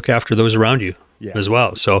selfish. Look after those around you as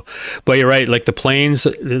well. So, but you're right. Like the planes,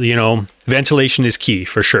 ventilation is key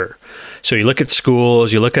for sure. So you look at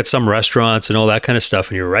schools, you look at some restaurants, and all that kind of stuff.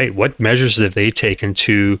 And you're right. What measures have they taken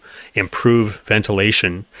to improve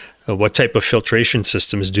ventilation? What type of filtration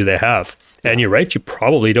systems do they have? And you're right. You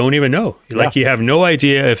probably don't even know. Like you have no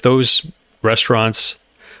idea if those restaurants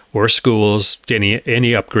or schools, any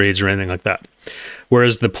upgrades or anything like that.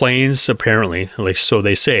 Whereas the planes, apparently, at least so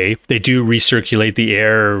they say, they do recirculate the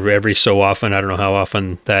air every so often. I don't know how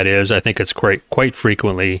often that is. I think it's quite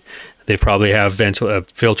frequently. They probably have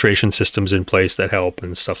filtration systems in place that help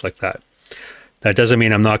and stuff like that. That doesn't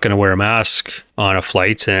mean I'm not going to wear a mask on a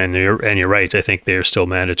flight. And you're right. I think they're still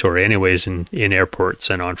mandatory anyways in airports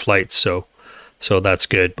and on flights. So that's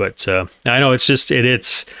good. But I know it's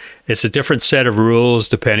a different set of rules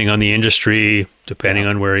depending on the industry, depending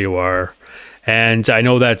on where you are. And I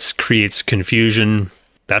know that creates confusion.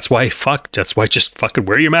 That's why just fucking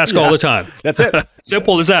wear your mask all the time. That's it.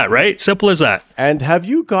 Simple as that, right? Simple as that. And have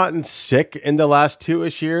you gotten sick in the last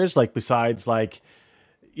 2-ish years? Like, besides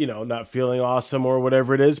not feeling awesome or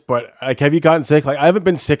whatever it is, but like, have you gotten sick? Like, I haven't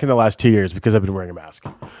been sick in the last 2 years because I've been wearing a mask.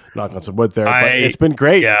 Knock on some wood there, but it's been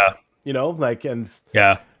great. Yeah.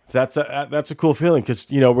 That's a cool feeling, because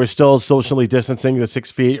we're still socially distancing the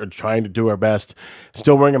 6 feet, or trying to do our best,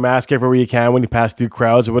 still wearing a mask everywhere you can when you pass through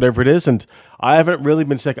crowds or whatever it is. And I haven't really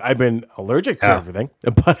been sick. I've been allergic to everything,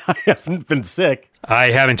 but I haven't been sick. I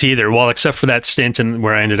haven't either. Well, except for that stint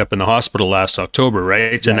where I ended up in the hospital last October,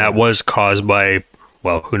 right? And that was caused by,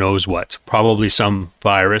 well, who knows what? Probably some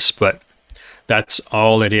virus, but that's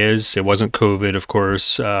all it is. It wasn't COVID, of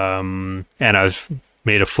course. And I've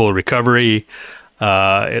made a full recovery.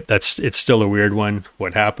 It's still a weird one,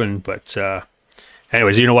 what happened, but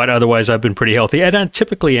anyways, you know what? Otherwise, I've been pretty healthy, and I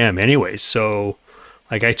typically am anyways. So,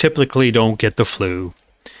 like, I typically don't get the flu.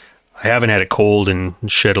 I haven't had a cold and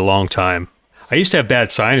shit a long time. I used to have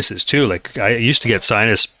bad sinuses too. Like, I used to get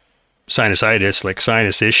sinusitis, like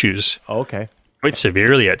sinus issues. Oh, okay. Quite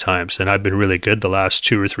severely at times, and I've been really good the last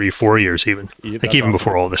 2 or 3, 4 years, even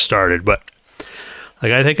before all this started. But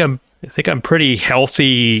like, I think I'm pretty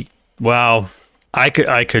healthy. Well, I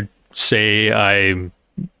could say I'm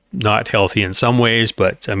not healthy in some ways,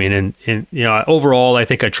 but I mean, in overall, I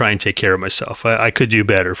think I try and take care of myself. I could do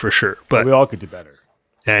better for sure, but we all could do better.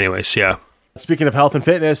 Anyways, yeah. Speaking of health and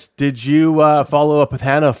fitness, did you follow up with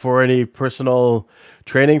Hannah for any personal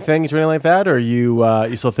training things or anything like that? Or you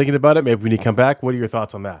still thinking about it? Maybe when you come back, what are your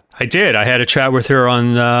thoughts on that? I did. I had a chat with her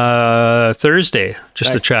on Thursday,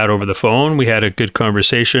 just a chat over the phone. We had a good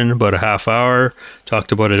conversation, about a half hour,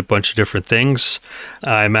 talked about a bunch of different things.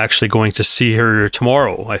 I'm actually going to see her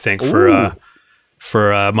tomorrow, I think, for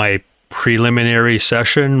my preliminary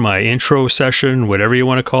session, my intro session, whatever you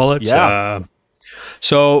want to call it. Yeah.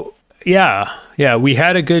 Yeah, we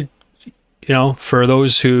had a good, for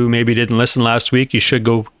those who maybe didn't listen last week, you should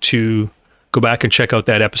go back and check out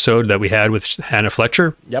that episode that we had with Hannah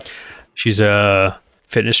Fletcher. Yep. She's a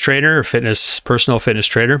fitness trainer, personal fitness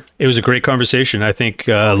trainer. It was a great conversation. I think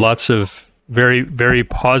lots of very, very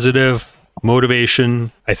positive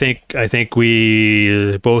motivation. I think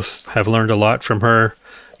we both have learned a lot from her.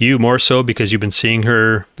 You more so because you've been seeing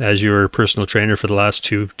her as your personal trainer for the last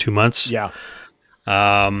two months. Yeah.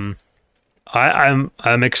 I'm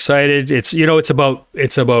excited. It's about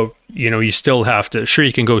you still have to, sure,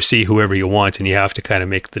 you can go see whoever you want, and you have to kind of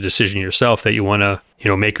make the decision yourself that you want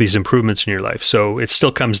to make these improvements in your life. So it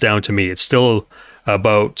still comes down to me. It's still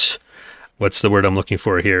about, what's the word I'm looking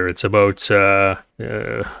for here? It's about I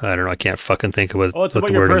don't know. I can't fucking think of what. Oh, it's what about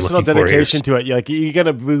the your word I'm personal looking for dedication to it. Like, you got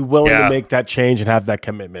to be willing Yeah. to make that change and have that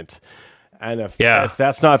commitment. And if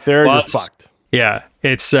that's not there, Well, you're fucked. Yeah,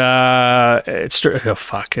 it's a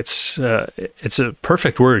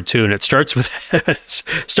perfect word too, and it starts with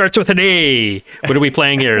an A. What are we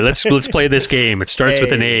playing here? Let's play this game. It starts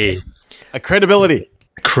with an A. A credibility.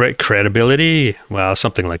 Credibility. Well,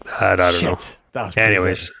 something like that. I don't know. That was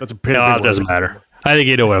Anyways, good. That's a pretty no, big it doesn't word. matter. I think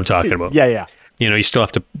you know what I'm talking about. Yeah. You still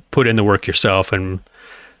have to put in the work yourself, and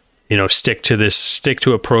stick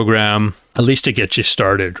to a program, at least to get you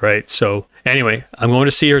started, right? So anyway, I'm going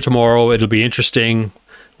to see her tomorrow. It'll be interesting.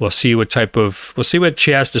 We'll see what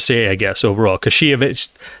she has to say, I guess, overall, because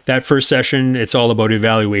that first session, it's all about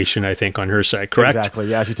evaluation, I think, on her side, correct? Exactly.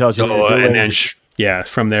 Yeah, she tells you what you're doing. And then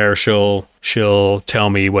from there she'll tell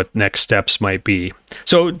me what next steps might be.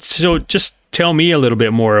 So just tell me a little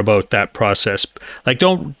bit more about that process. Like,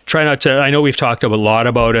 don't try not to, I know we've talked a lot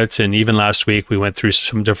about it, and even last week we went through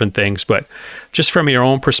some different things, but just from your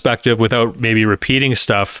own perspective, without maybe repeating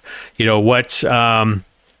stuff,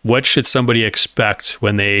 what should somebody expect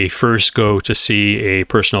when they first go to see a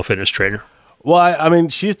personal fitness trainer? Well, I mean,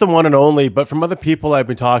 she's the one and only, but from other people I've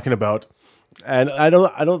been talking about, and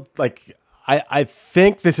I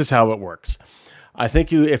think this is how it works. I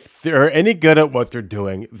think if they're any good at what they're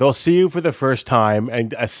doing, they'll see you for the first time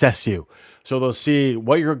and assess you. So they'll see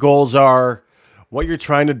what your goals are, what you're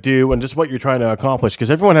trying to do, and just what you're trying to accomplish.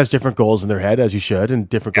 Because everyone has different goals in their head, as you should, and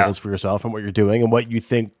different goals for yourself and what you're doing and what you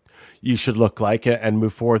think you should look like, and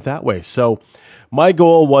move forward that way. So my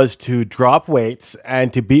goal was to drop weights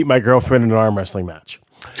and to beat my girlfriend in an arm wrestling match.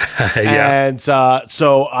 Yeah. And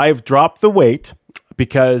so I've dropped the weight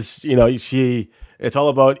because, it's all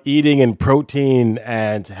about eating and protein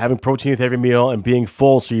and having protein with every meal and being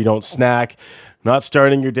full so you don't snack, not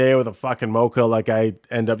starting your day with a fucking mocha like I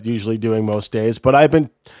end up usually doing most days. But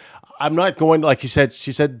I'm not going, like she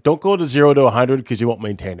said, don't go to 0 to 100 because you won't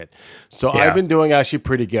maintain it. So I've been doing actually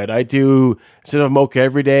pretty good. I do, instead of mocha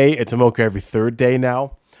every day, it's a mocha every third day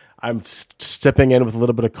now. I'm sipping in with a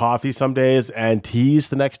little bit of coffee some days and teas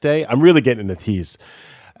the next day. I'm really getting into teas.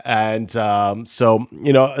 And so,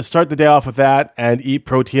 start the day off with that and eat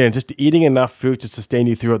protein and just eating enough food to sustain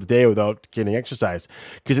you throughout the day without getting exercise.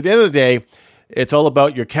 Because at the end of the day, it's all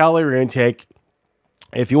about your calorie intake.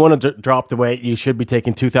 If you want to drop the weight, you should be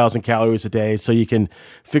taking 2,000 calories a day so you can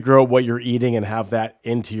figure out what you're eating and have that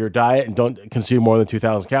into your diet and don't consume more than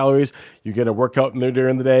 2,000 calories. You get a workout in there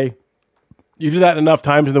during the day. You do that enough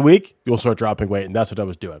times in the week, you'll start dropping weight. And that's what I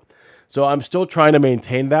was doing. So I'm still trying to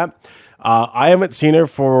maintain that. I haven't seen her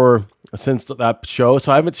since that show,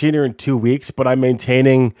 so I haven't seen her in 2 weeks, but I'm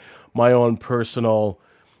maintaining my own personal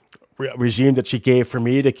regime that she gave for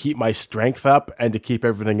me to keep my strength up and to keep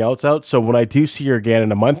everything else out. So when I do see her again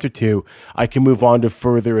in a month or two, I can move on to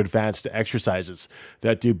further advanced exercises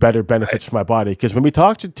that do better benefits for my body. Because when we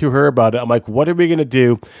talked to her about it, I'm like, what are we going to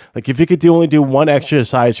do? Like, if you could only do one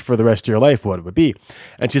exercise for the rest of your life, what it would be?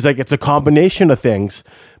 And she's like, it's a combination of things,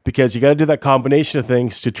 because you got to do that combination of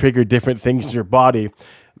things to trigger different things in your body,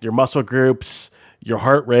 your muscle groups, your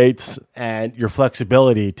heart rates, and your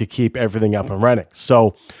flexibility to keep everything up and running.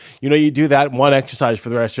 So, you do that one exercise for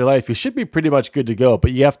the rest of your life, you should be pretty much good to go,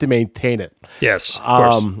 but you have to maintain it. Yes, of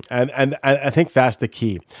course. And I think that's the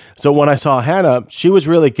key. So when I saw Hannah, she was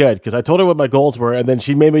really good because I told her what my goals were, and then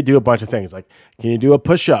she made me do a bunch of things. Like, can you do a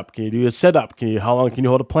push-up? Can you do a sit-up? How long can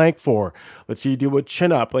you hold a plank for? Let's see you do a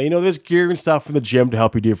chin-up. There's gear and stuff from the gym to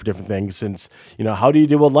help you do for different things. Since, how do you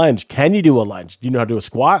do a lunge? Can you do a lunge? Do you know how to do a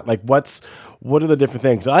squat? Like, what are the different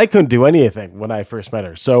things? I couldn't do anything when I first met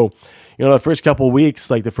her. So, the first couple of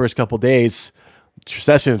weeks, like the first couple of days,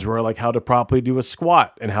 sessions were like how to properly do a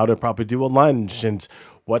squat and how to properly do a lunge and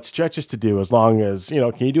what stretches to do, as long as,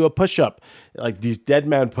 can you do a push-up? Like these dead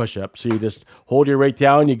man push-ups. So you just hold your weight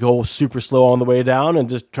down, you go super slow on the way down and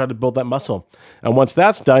just try to build that muscle. And once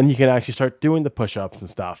that's done, you can actually start doing the push-ups and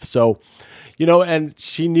stuff. So, and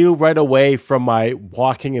she knew right away from my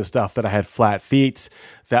walking and stuff that I had flat feet,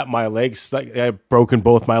 that my legs, like I've broken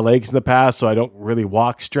both my legs in the past, so I don't really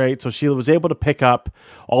walk straight. So she was able to pick up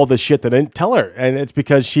all the shit that I didn't tell her. And it's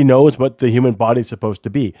because she knows what the human body is supposed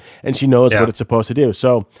to be, and she knows what it's supposed to do.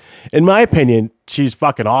 So in my opinion, she's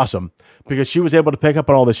fucking awesome because she was able to pick up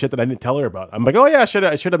on all the shit that I didn't tell her about. I'm like, oh yeah, I should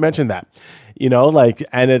have mentioned that, like,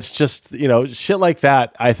 and it's just, shit like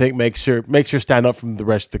that, I think makes her stand up from the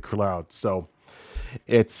rest of the crowd. So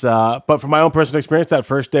it's, but from my own personal experience, that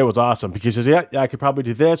first day was awesome because she says, yeah, I could probably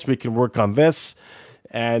do this. We can work on this.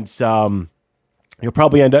 And, you'll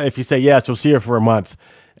probably end up, if you say yes, you'll see her for a month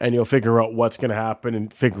and you'll figure out what's going to happen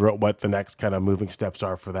and figure out what the next kind of moving steps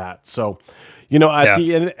are for that. So, at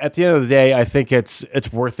the end of the day, I think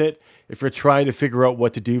it's worth it. If you're trying to figure out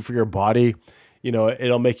what to do for your body,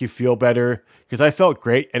 it'll make you feel better because I felt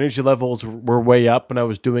great. Energy levels were way up when I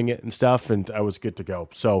was doing it and stuff, and I was good to go.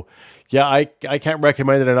 So, yeah, I can't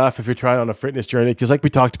recommend it enough if you're trying on a fitness journey because like we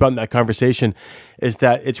talked about in that conversation is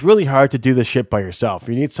that it's really hard to do this shit by yourself.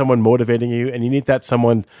 You need someone motivating you and you need that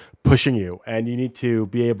someone pushing you and you need to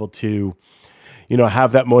be able to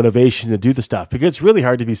have that motivation to do the stuff because it's really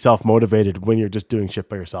hard to be self-motivated when you're just doing shit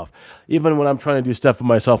by yourself. Even when I'm trying to do stuff for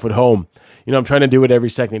myself at home, I'm trying to do it every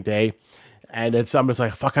second day. And I'm just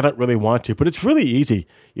like, fuck, I don't really want to, but it's really easy.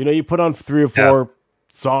 You put on 3 or 4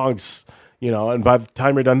 songs, and by the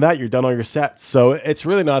time you're done that, you're done all your sets. So it's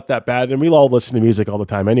really not that bad. And we all listen to music all the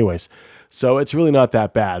time anyways. So it's really not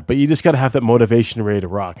that bad, but you just got to have that motivation ready to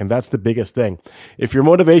rock. And that's the biggest thing. If your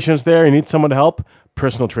motivation is there, you need someone to help,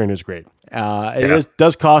 personal trainer is great. It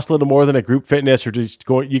does cost a little more than a group fitness or just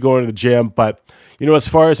you go into the gym. But, as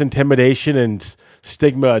far as intimidation and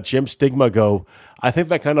gym stigma go, I think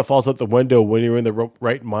that kind of falls out the window when you're in the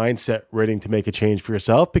right mindset, ready to make a change for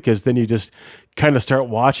yourself, because then you just kind of start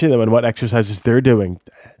watching them and what exercises they're doing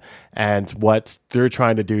and what they're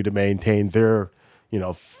trying to do to maintain their,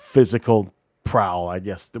 physical prowl, I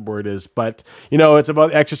guess the word is. But, it's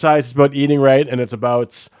about exercise, it's about eating right, and it's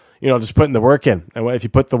about, just putting the work in. And if you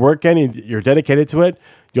put the work in, you're dedicated to it,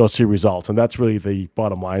 you'll see results. And that's really the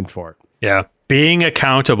bottom line for it. Yeah. Being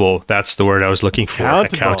accountable, that's the word I was looking for.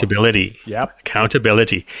 Accountability. Yep.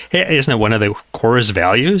 Accountability. Hey, isn't it one of the Core's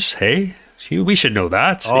values? Hey, we should know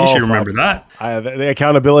that. You should remember that. The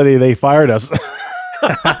accountability, they fired us.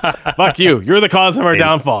 Fuck you. You're the cause of our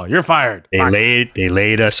downfall. You're fired. They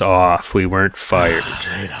laid us off. We weren't fired.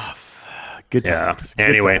 Laid off. Good times.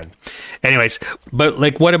 Yeah. Good times. Anyways, but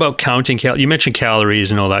like, what about counting you mentioned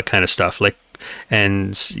calories and all that kind of stuff. Like,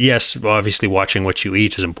 and yes, obviously watching what you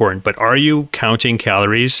eat is important, but are you counting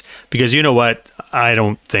calories? Because you know what? I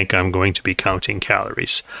don't think I'm going to be counting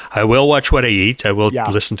calories. I will watch what I eat. I will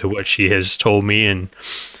listen to what she has told me and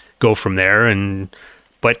go from there.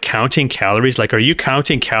 But counting calories, like, are you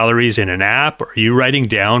counting calories in an app? Are you writing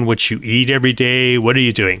down what you eat every day? What are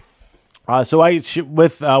you doing? So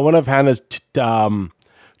with one of Hannah's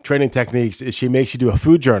training techniques is she makes you do a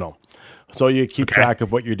food journal. So you keep track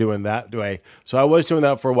of what you're doing that way. So I was doing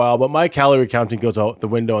that for a while, but my calorie counting goes out the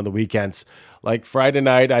window on the weekends. Like Friday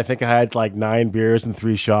night, I think I had like 9 beers and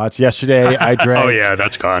 3 shots. Yesterday, I drank. Oh yeah,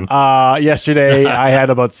 that's gone. Yesterday, I had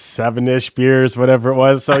about 7-ish beers, whatever it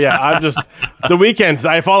was. So yeah, I'm just the weekends.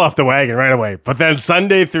 I fall off the wagon right away. But then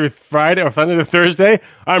Sunday through Friday or Sunday to Thursday,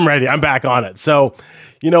 I'm ready. I'm back on it. So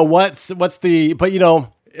what's the? But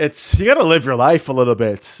it's you got to live your life a little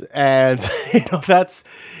bit, and that's.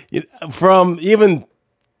 From even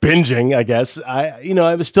binging, I guess, I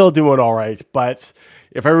was still doing all right. But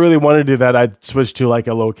if I really wanted to do that, I'd switch to like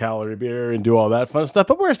a low calorie beer and do all that fun stuff.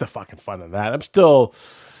 But where's the fucking fun in that? I'm still,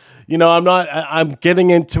 I'm getting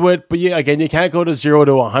into it. But again, you can't go to 0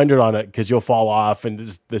 to 100 on it because you'll fall off and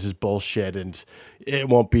this is bullshit and it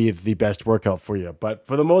won't be the best workout for you. But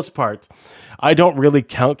for the most part, I don't really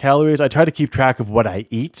count calories. I try to keep track of what I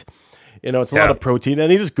eat. It's a lot of protein,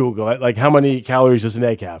 and you just Google it. Like, how many calories does an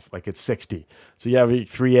egg have? Like, it's 60. So you have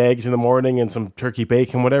 3 eggs in the morning and some turkey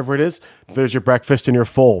bacon, whatever it is. There's your breakfast, and you're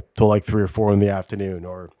full till like 3 or 4 in the afternoon,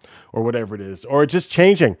 or whatever it is. Or just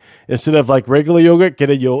changing instead of like regular yogurt,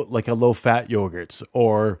 get a low-fat yogurt,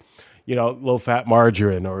 or low-fat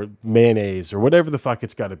margarine, or mayonnaise, or whatever the fuck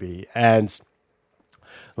it's got to be. And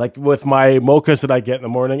like with my mochas that I get in the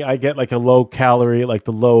morning, I get like a low-calorie, like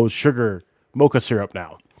the low-sugar mocha syrup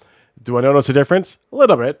now. Do I notice a difference? A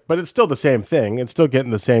little bit, but it's still the same thing. It's still getting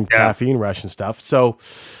the same caffeine rush and stuff. So,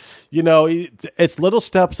 it's little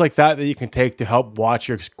steps like that you can take to help watch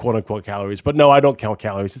your quote unquote calories. But no, I don't count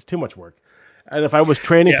calories. It's too much work. And if I was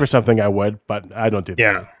training for something, I would, but I don't do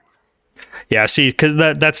that. Yeah. See, because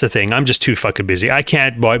that's the thing. I'm just too fucking busy. I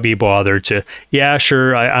can't be bothered to,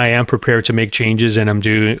 sure, I am prepared to make changes and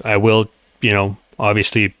I will,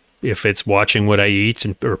 obviously, if it's watching what I eat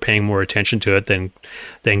or paying more attention to it, then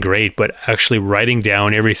great. But actually writing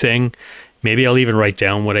down everything, maybe I'll even write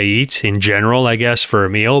down what I eat in general, I guess, for a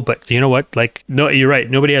meal. But you know what? Like, no, you're right.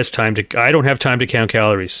 Nobody has time I don't have time to count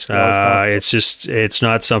calories. It's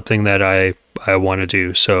not something that I want to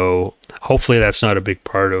do. So hopefully that's not a big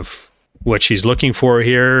part of what she's looking for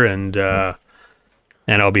here, and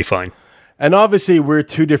I'll be fine. And obviously, we're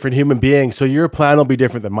two different human beings, so your plan will be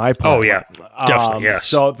different than my plan. Oh, yeah. Definitely, yes.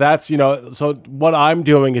 So that's, so what I'm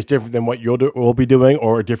doing is different than what will be doing,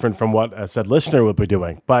 or different from what a said listener will be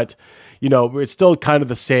doing. But, it's still kind of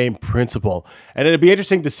the same principle. And it'd be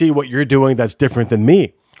interesting to see what you're doing that's different than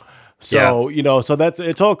me. So, so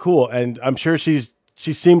it's all cool. And I'm sure she's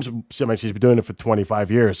been doing it for 25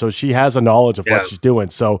 years. So she has a knowledge of what she's doing.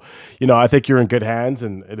 So, I think you're in good hands,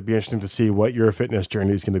 and it'd be interesting to see what your fitness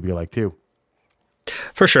journey is going to be like too.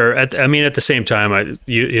 For sure. At the same time,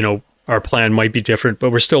 our plan might be different,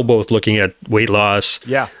 but we're still both looking at weight loss,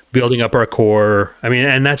 building up our core.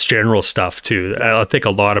 And that's general stuff too. I think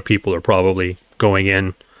a lot of people are probably going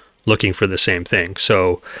in looking for the same thing.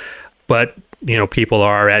 So, but people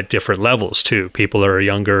are at different levels too. People are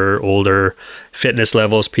younger, older, fitness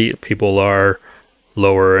levels. People are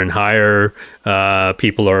lower and higher.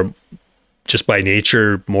 People are just by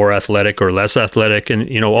nature more athletic or less athletic,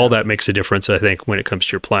 and all that makes a difference, I think, when it comes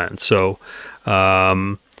to your plan. So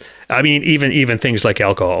even things like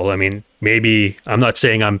alcohol, maybe I'm not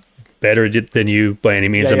saying I'm better than you by any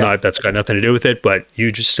means. That's got nothing to do with it, but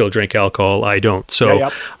you just still drink alcohol, I don't. So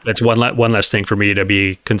that's one less thing for me to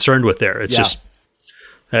be concerned with there. It's just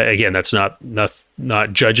again, that's not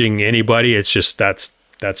judging anybody. It's just that's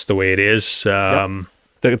the way it is.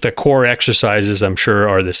 The core exercises, I'm sure,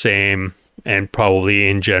 are the same, and probably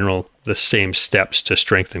in general the same steps to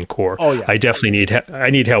strengthen core. I definitely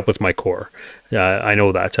need help with my core. I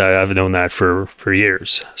know that. I've known that for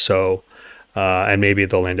years. So and maybe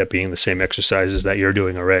they'll end up being the same exercises that you're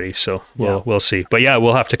doing already. So we'll see. But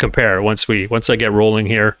we'll have to compare once I get rolling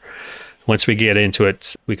here. Once we get into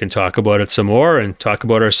it, we can talk about it some more and talk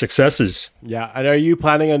about our successes. Yeah. And are you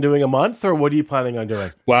planning on doing a month, or what are you planning on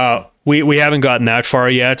doing? Well, we haven't gotten that far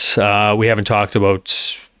yet. We haven't talked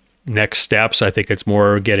about next steps. I think it's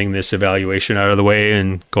more getting this evaluation out of the way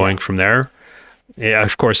and going from there. Yeah,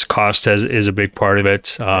 of course, cost is a big part of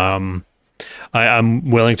it. I'm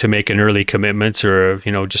willing to make an early commitment, or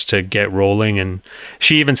just to get rolling. And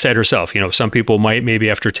she even said herself, some people might,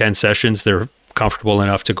 maybe after 10 sessions, they're comfortable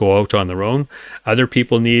enough to go out on their own. Other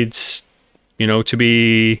people need, to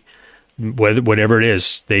be, whatever it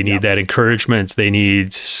is, they need that encouragement. They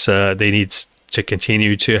need to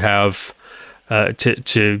continue to have,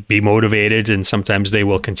 to be motivated. And sometimes they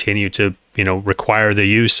will continue to, require the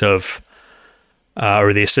use of,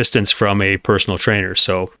 or the assistance from a personal trainer.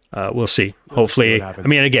 So we'll see. Hopefully,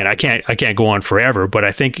 again, I can't go on forever, but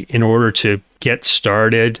I think in order to get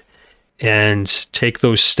started and take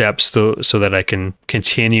those steps so that I can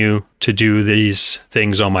continue to do these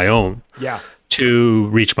things on my own to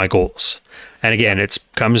reach my goals. And again, it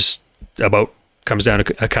comes down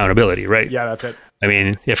to accountability, right? Yeah, that's it.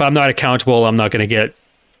 If I'm not accountable, I'm not going to get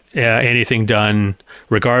anything done,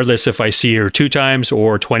 regardless if I see her 2 times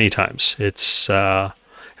or 20 times. It's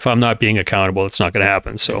if I'm not being accountable, it's not going to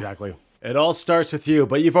happen. So exactly, it all starts with you.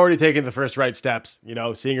 But you've already taken the first right steps.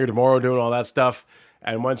 Seeing her tomorrow, doing all that stuff,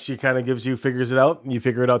 and once she kind of figures it out, and you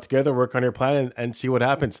figure it out together, work on your plan, and see what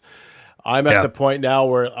happens. I'm at the point now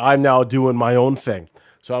where I'm now doing my own thing.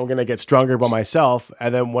 So I'm going to get stronger by myself,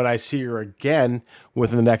 and then when I see her again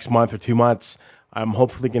within the next month or 2 months, I'm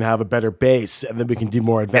hopefully going to have a better base, and then we can do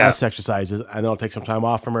more advanced exercises, and then I'll take some time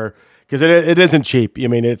off from her, because it isn't cheap.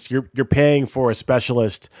 It's you're paying for a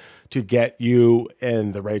specialist to get you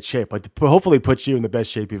in the right shape, like to hopefully put you in the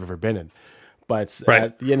best shape you've ever been in. But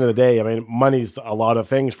at the end of the day, money's a lot of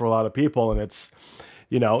things for a lot of people, and it's,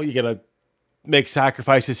 you got to make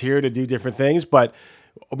sacrifices here to do different things, but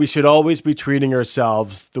we should always be treating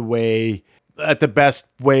ourselves at the best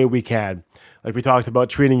way we can. Like we talked about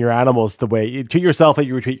treating your animals the way you treat yourself, like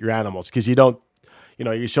you would treat your animals, because you don't,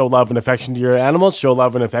 you show love and affection to your animals, show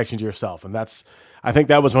love and affection to yourself. And I think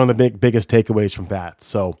that was one of the biggest takeaways from that.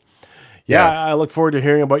 So I look forward to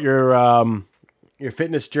hearing about your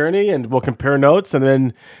fitness journey, and we'll compare notes, and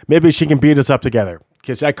then maybe she can beat us up together,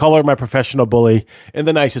 because I call her my professional bully in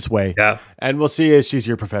the nicest way. Yeah. And we'll see if she's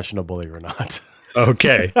your professional bully or not.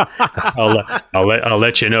 Okay. I'll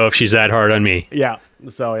let you know if she's that hard on me. Yeah.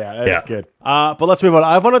 So that's good. But let's move on.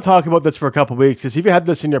 I want to talk about this for a couple of weeks, because if you had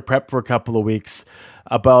this in your prep for a couple of weeks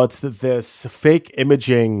about this fake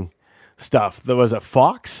imaging stuff. There was a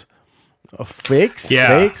Fox. Fakes?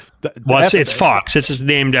 Yeah. Fakes? It's Fox. It's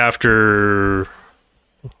named after,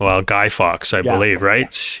 Guy Fawkes, I believe,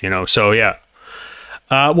 right? So yeah.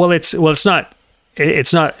 It's not.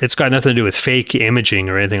 It's got nothing to do with fake imaging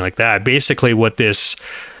or anything like that. Basically, what this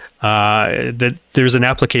there's an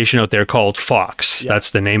application out there called Fox. Yeah.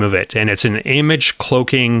 That's the name of it, and it's an image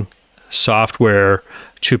cloaking software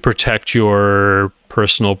to protect your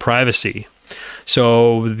personal privacy.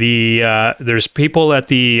 So there's people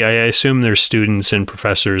at I assume there's students and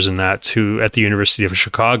professors and that who at the University of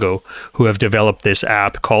Chicago who have developed this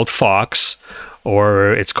app called Fox,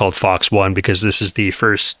 or it's called Fox One because this is the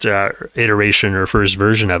first iteration or first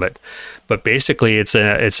version of it. But basically, it's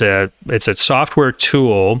a software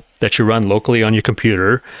tool that you run locally on your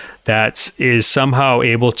computer that is somehow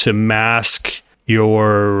able to mask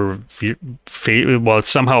your well, it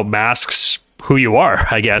somehow masks who you are,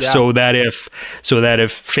 I guess. Yeah. So that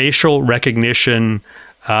if facial recognition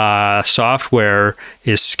software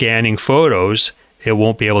is scanning photos, it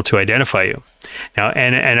won't be able to identify you. Now,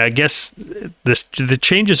 and I guess the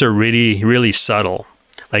changes are really, really subtle.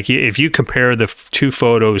 Like if you compare the two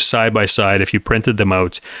photos side by side, if you printed them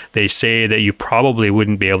out, they say that you probably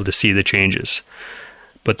wouldn't be able to see the changes.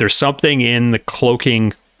 But there's something in the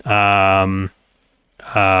cloaking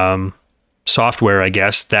software, I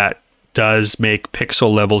guess, that does make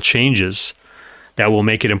pixel level changes that will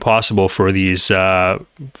make it impossible for these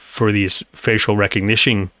facial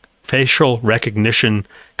recognition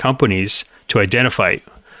companies to identify you.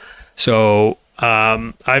 So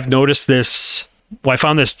I've noticed this. Well, I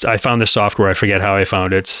found this software. I forget how I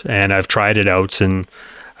found it, and I've tried it out. And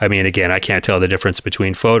I mean, again, I can't tell the difference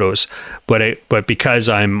between photos, but because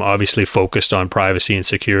I'm obviously focused on privacy and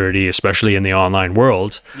security, especially in the online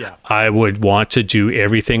world, I would want to do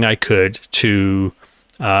everything I could to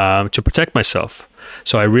protect myself.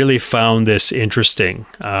 So I really found this interesting.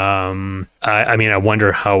 I mean, I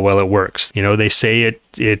wonder how well it works. You know, they say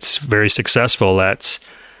it's very successful at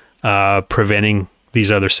preventing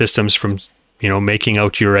these other systems from, making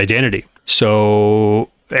out your identity.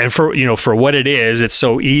 So, and for what it is, it's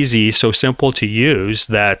so easy, so simple to use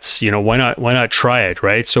that, why not try it,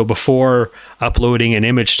 right? So before uploading an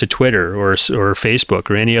image to Twitter or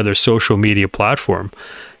Facebook or any other social media platform,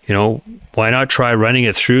 why not try running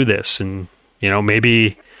it through this? And,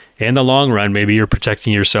 maybe in the long run, maybe you're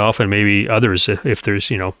protecting yourself and maybe others if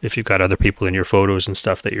there's, if you've got other people in your photos and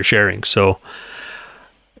stuff that you're sharing. So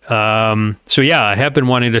yeah, I have been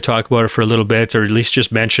wanting to talk about it for a little bit, or at least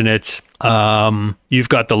just mention it. You've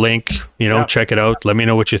got the link, check it out. Let me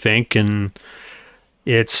know what you think. And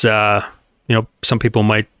it's, some people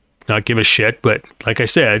might not give a shit, but like I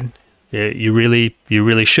said, you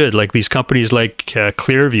really should. Like these companies like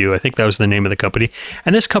Clearview, I think that was the name of the company.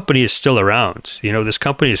 And this company is still around. This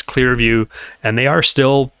company is Clearview, and they are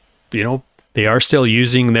still,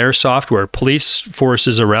 using their software. Police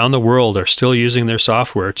forces around the world are still using their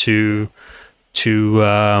software to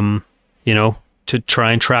try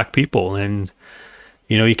and track people. And,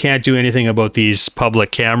 you can't do anything about these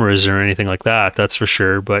public cameras or anything like that. That's for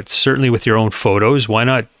sure. But certainly with your own photos, why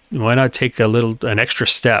not take an extra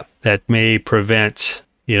step that may prevent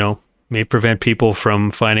people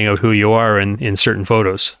from finding out who you are in certain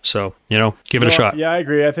photos. So, give it a shot. Yeah, I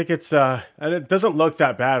agree. I think it's, and it doesn't look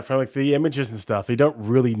that bad for like the images and stuff. You don't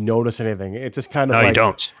really notice anything. It's just kind of no, you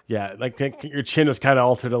don't. Yeah. Like your chin is kind of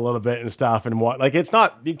altered a little bit and stuff. And like, it's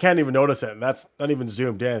not, you can't even notice it. And that's not even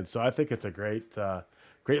zoomed in. So I think it's a great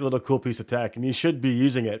little cool piece of tech. And you should be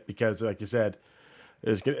using it because like you said,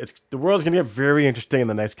 the world's going to get very interesting in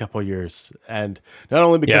the next couple of years, and not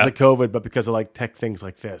only because of COVID, but because of like tech things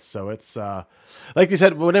like this. So it's like you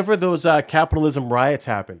said, whenever those capitalism riots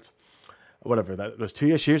happened, whatever that was 2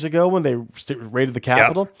 years ago when they raided the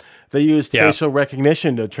Capitol, they used facial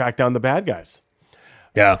recognition to track down the bad guys.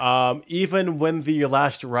 Yeah. Even when the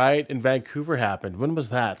last riot in Vancouver happened, when was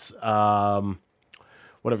that?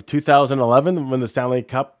 2011, when the Stanley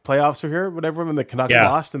Cup playoffs were here, whatever, when the Canucks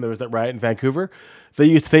lost and there was that riot in Vancouver, they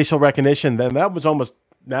used facial recognition. Then that was almost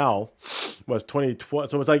was 2012.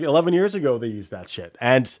 So it was like 11 years ago they used that shit.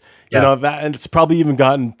 And, that, and it's probably even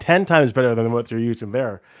gotten 10 times better than what they're using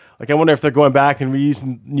there. Like, I wonder if they're going back and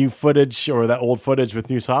reusing new footage or that old footage with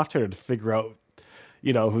new software to figure out,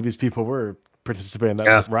 who these people were participating in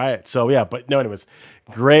that riot. So, yeah, but no, anyways,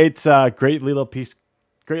 great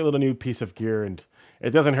little new piece of gear, and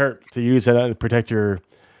it doesn't hurt to use it and protect your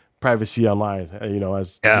privacy online,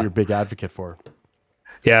 as you're a big advocate for.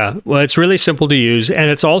 Yeah, well, it's really simple to use,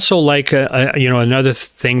 and it's also like another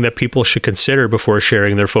thing that people should consider before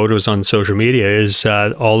sharing their photos on social media is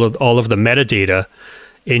all of the metadata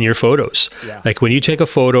in your photos. Yeah. Like when you take a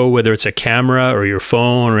photo, whether it's a camera or your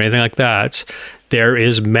phone or anything like that, there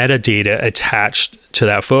is metadata attached to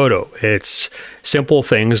that photo. It's simple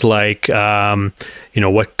things like, what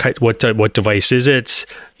device is it?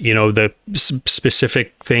 The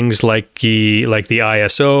specific things like the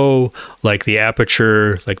ISO, like the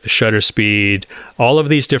aperture, like the shutter speed. All of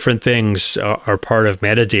these different things are part of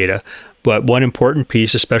metadata. But one important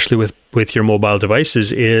piece, especially with your mobile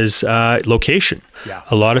devices, is location. Yeah.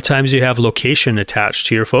 A lot of times you have location attached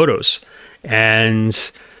to your photos.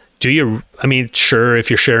 And sure,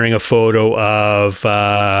 if you're sharing a photo of,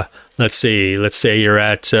 let's say you're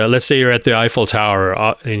at the Eiffel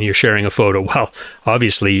Tower and you're sharing a photo. Well,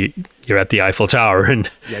 obviously you're at the Eiffel Tower,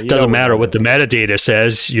 and it doesn't matter what the metadata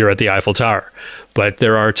says, you're at the Eiffel Tower. But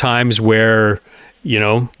there are times where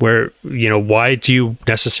why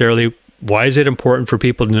is it important for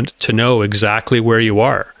people to know exactly where you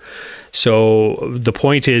are? So the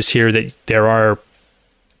point is here that there are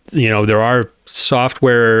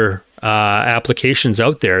software applications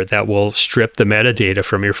out there that will strip the metadata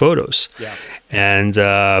from your photos. Yeah. And,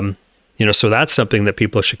 so that's something that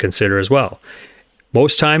people should consider as well.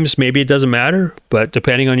 Most times, maybe it doesn't matter, but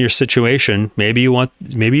depending on your situation, maybe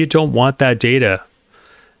you don't want that data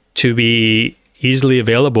to be easily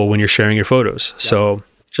available when you're sharing your photos. Yeah. So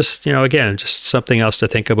just something else to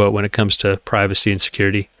think about when it comes to privacy and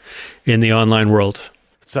security in the online world.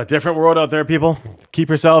 It's a different world out there, people. Keep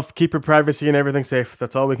your privacy and everything safe.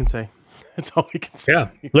 That's all we can say. That's all we can say. Yeah.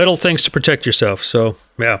 Little things to protect yourself. So,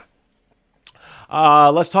 yeah.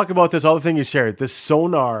 Let's talk about this other thing you shared, this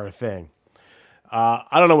Sonar thing.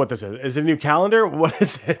 I don't know what this is. Is it a new calendar? What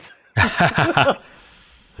is it? It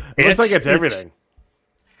looks like it's everything.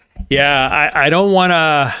 I don't want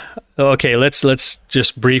to. Okay, let's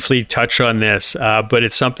just briefly touch on this. But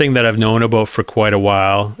it's something that I've known about for quite a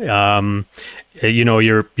while.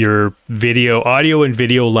 Your audio and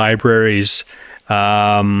video libraries.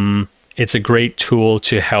 It's a great tool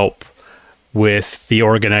to help with the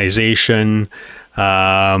organization,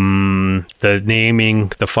 the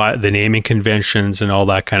naming, the naming conventions, and all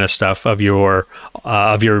that kind of stuff of your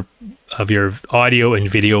audio and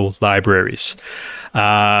video libraries.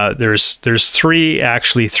 There's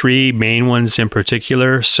three main ones in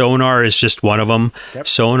particular. Sonar is just one of them. Yep.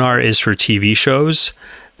 Sonar is for TV shows.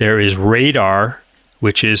 There is Radar,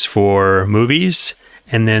 which is for movies,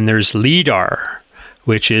 and then there's LiDAR,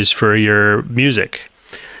 which is for your music.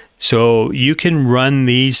 So you can run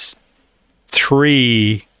these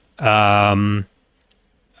three, they are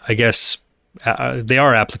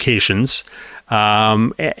applications,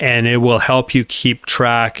 and it will help you keep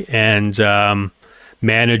track and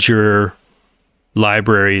manage your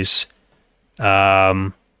libraries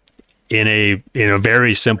in a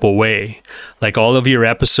very simple way. Like all of your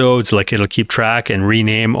episodes, like it'll keep track and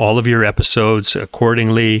rename all of your episodes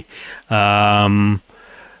accordingly. And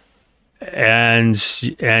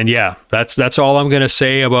yeah, that's all I'm going to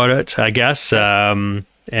say about it, I guess. And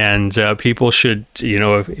people should,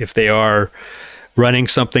 if they are running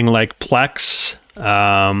something like Plex,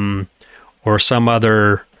 or some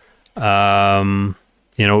other,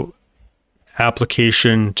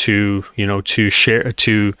 application to share,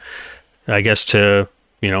 to, I guess, to,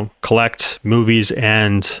 collect movies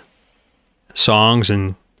and songs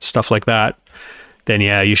and stuff like that, then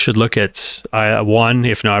yeah, you should look at one,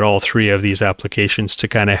 if not all three of these applications to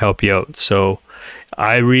kind of help you out. So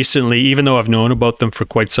I recently, even though I've known about them for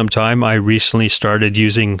quite some time, I recently started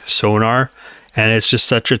using Sonar, and it's just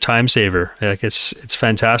such a time saver. Like it's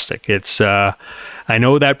fantastic. It's I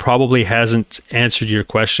know that probably hasn't answered your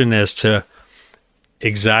question as to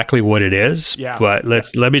exactly what it is, but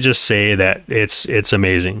let me just say that it's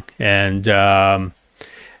amazing. And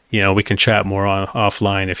we can chat more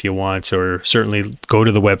offline if you want, or certainly go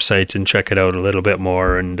to the website and check it out a little bit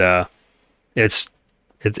more. And it's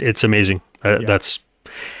amazing. That's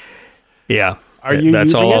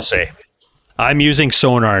all I'll say. I'm using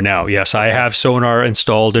Sonar now. Yes, I have Sonar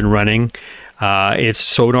installed and running.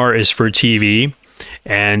 Sonar is for TV,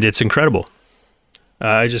 and it's incredible.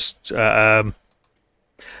 You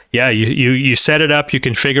set it up, you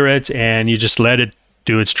configure it, and you just let it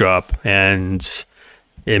do its job, and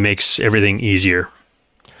it makes everything easier.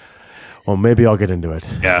 Well, maybe I'll get into it.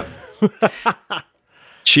 Yeah.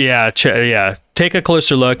 Take a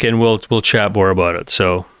closer look, and we'll chat more about it.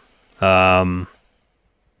 So,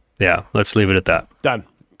 let's leave it at that. Done.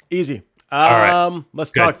 Easy. All right.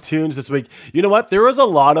 Let's talk tunes this week. You know what? There was a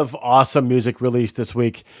lot of awesome music released this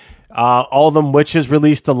week. All of them, Witches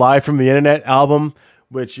released a Live from the Internet album,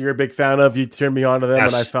 which you're a big fan of. You turned me on to them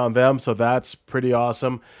when I found them, so that's pretty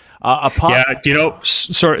awesome.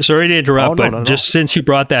 Sorry to interrupt, just since you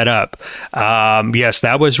brought that up, yes,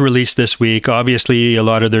 that was released this week. Obviously, a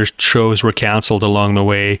lot of their shows were canceled along the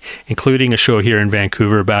way, including a show here in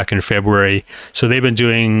Vancouver back in February. So they've been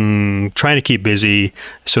trying to keep busy.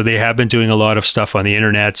 So they have been doing a lot of stuff on the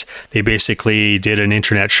internet. They basically did an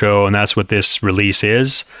internet show, and that's what this release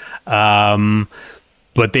is.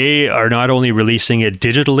 But they are not only releasing it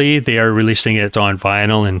digitally, they are releasing it on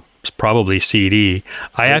vinyl and probably CD.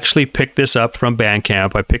 I actually picked this up from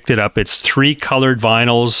Bandcamp. I picked it up. It's 3 colored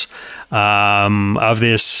vinyls of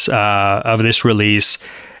this release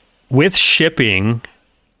with shipping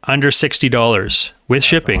under $60. With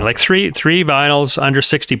shipping, awesome. Like three vinyls under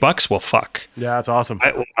 $60. Well, fuck. Yeah, that's awesome.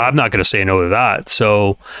 I'm not going to say no to that.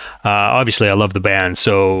 So obviously, I love the band.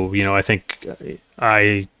 So I think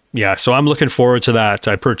So I'm looking forward to that.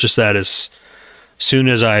 I purchased that as soon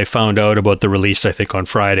as I found out about the release, I think on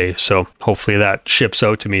Friday. So hopefully that ships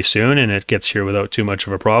out to me soon and it gets here without too much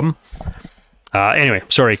of a problem. Anyway,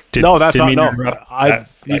 sorry. You turned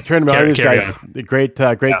me on these guys. Great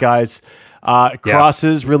guys.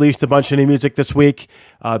 Crosses released a bunch of new music this week.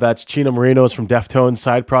 That's Chino Marino's from Deftones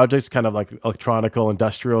side projects, kind of like electronical,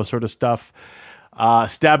 industrial sort of stuff.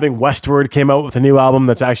 Stabbing Westward came out with a new album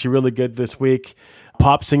that's actually really good this week.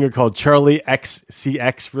 Pop singer called Charlie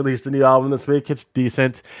XCX released a new album this week. It's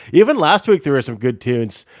decent. Even last week there were some good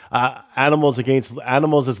tunes. Animals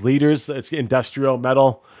as Leaders. It's industrial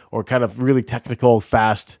metal or kind of really technical,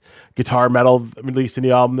 fast guitar metal released a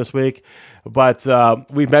new album this week. But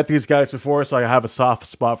we've met these guys before, so I have a soft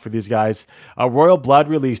spot for these guys. Royal Blood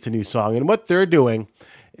released a new song, and what they're doing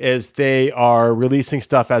is they are releasing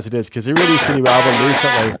stuff as it is, because they released a new album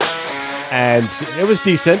recently, and it was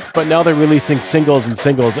decent, but now they're releasing singles, and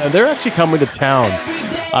they're actually coming to town,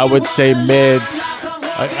 I would say at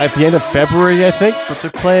the end of February, I think, but they're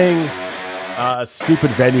playing a stupid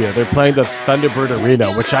venue. They're playing the Thunderbird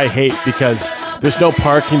Arena, which I hate because there's no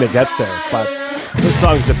parking to get there, but this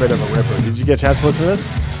song's a bit of a ripper. Did you get a chance to listen to this?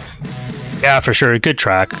 Yeah, for sure. Good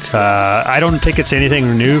track. I don't think it's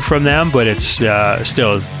anything new from them, but it's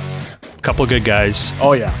still a couple good guys.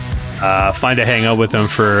 Oh, yeah. Fun to hang out with them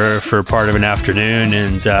for part of an afternoon.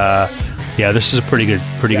 And this is a pretty good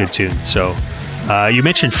tune. So you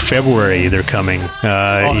mentioned February they're coming.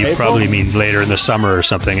 You April? Probably mean later in the summer or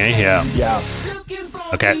something, eh? Yeah. Yeah.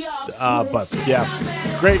 Okay. But yeah,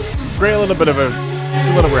 great little bit of a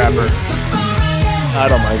little rapper. I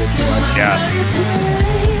don't mind it too much.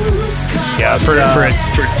 Yeah, for a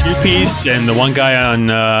two-piece, and the one guy on,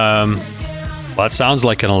 it sounds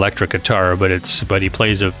like an electric guitar, but he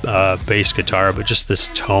plays a bass guitar, but just this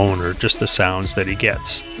tone or just the sounds that he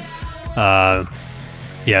gets,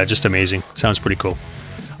 just amazing. Sounds pretty cool.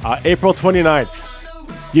 April 29th,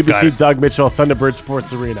 UBC Doug Mitchell Thunderbird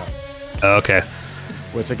Sports Arena. Okay.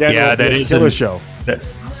 Which again, that is a killer show.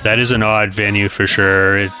 That is an odd venue for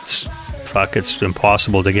sure. It's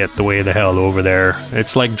impossible to get the way the hell over there.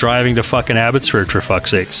 It's like driving to fucking Abbotsford, for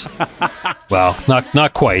fuck's sakes. Well,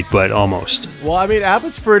 not quite, but almost. Well, I mean,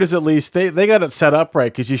 Abbotsford is at least, they got it set up right,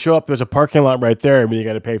 because you show up, there's a parking lot right there. I mean, you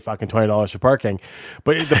got to pay fucking $20 for parking.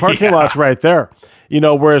 But the parking lot's right there.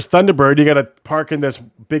 Whereas Thunderbird, you got to park in this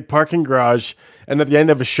big parking garage, and at the end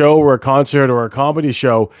of a show or a concert or a comedy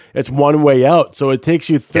show, it's one way out. So it takes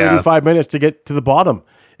you 35 minutes to get to the bottom.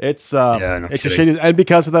 It's a shitty, and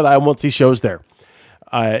because of that, I won't see shows there.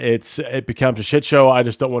 It becomes a shit show. I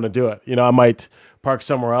just don't want to do it. I might park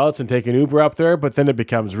somewhere else and take an Uber up there, but then it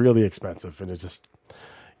becomes really expensive, and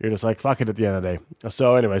you're just like, fuck it at the end of the day.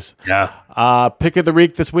 So, anyways, pick of the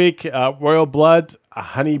week this week: Royal Blood,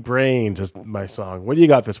 Honey Brains is my song. What do you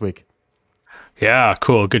got this week? Yeah,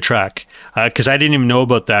 cool, good track. Because I didn't even know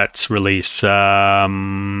about that release.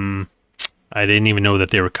 I didn't even know that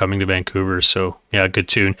they were coming to Vancouver. So, yeah, good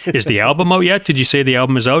tune. Is the album out yet? Did you say the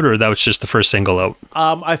album is out, or that was just the first single out?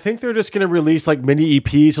 I think they're just going to release like mini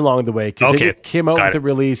EPs along the way, because they came out with a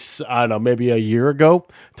release, I don't know, maybe a year ago.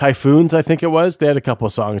 Typhoons, I think it was. They had a couple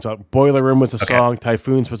of songs out. Boiler Room was a song.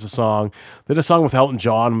 Typhoons was a song. They had a song with Elton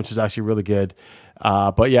John, which was actually really good.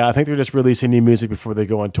 But yeah, I think they're just releasing new music before they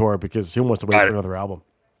go on tour, because who wants to wait for another album?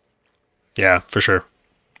 Yeah, for sure.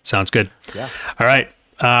 Sounds good. Yeah. All right.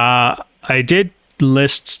 I did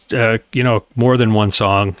list, more than one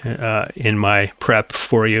song in my prep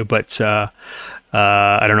for you, but I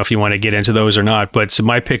don't know if you want to get into those or not. But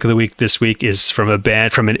my pick of the week this week is from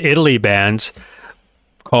an Italy band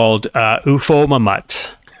called UFO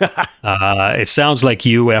Mamat. It sounds like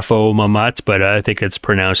UFO Mamat, but I think it's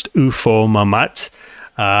pronounced UFO Mamat.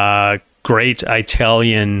 Great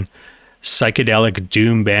Italian psychedelic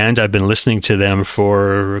doom band. I've been listening to them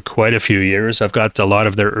for quite a few years. I've got a lot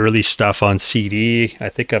of their early stuff on CD. I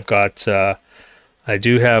think I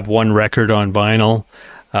do have one record on vinyl.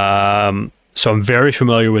 So I'm very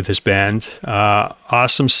familiar with this band.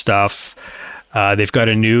 Awesome stuff. They've got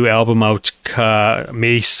a new album out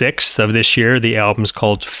May 6th of this year. The album's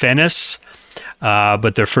called Phenis,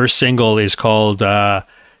 but their first single is called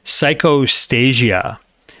Psychostasia.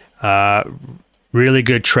 Really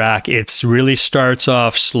good track. It's really starts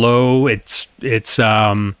off slow. It's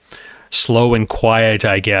slow and quiet,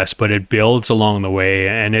 I guess, but it builds along the way,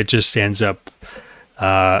 and it just ends up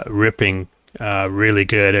ripping really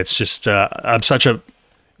good. It's just I'm such a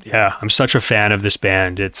fan of this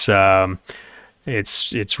band. It's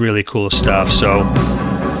really cool stuff. So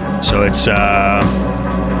it's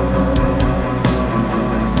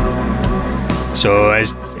so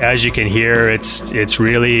as you can hear, it's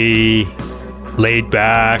really laid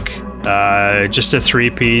back. Just a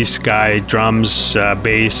 3-piece guy, drums,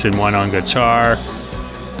 bass, and one on guitar.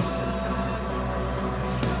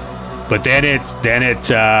 But then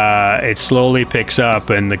it slowly picks up,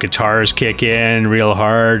 and the guitars kick in real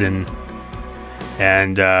hard, and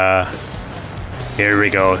here we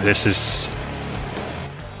go. This is.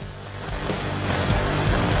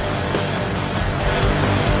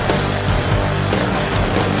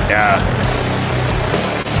 Yeah.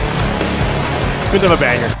 Bit of a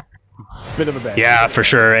banger. Yeah, for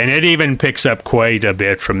sure. And it even picks up quite a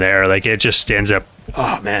bit from there. Like, it just ends up,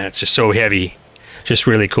 oh man, it's just so heavy. Just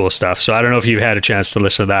really cool stuff. So I don't know if you've had a chance to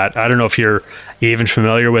listen to that. I don't know if you're even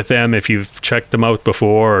familiar with them, if you've checked them out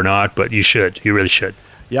before or not, but you should. You really should.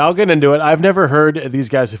 Yeah, I'll get into it. I've never heard these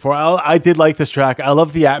guys before. I did like this track. I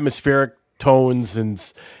love the atmospheric tones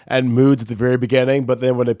and moods at the very beginning, but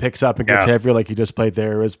then when it picks up and gets heavier like you just played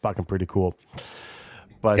there, it's fucking pretty cool.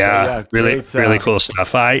 But really cool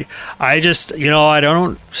stuff. I just, I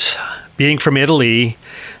don't, being from Italy,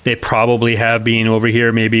 they probably have been over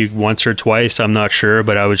here maybe once or twice. I'm not sure,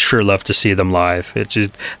 but I would sure love to see them live.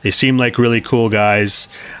 They seem like really cool guys.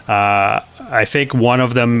 I think one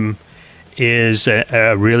of them is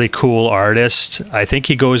a really cool artist. I think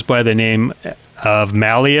he goes by the name of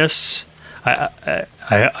Malleus.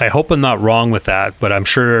 I hope I'm not wrong with that, but I'm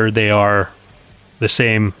sure they are the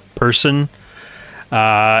same person.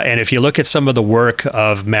 And if you look at some of the work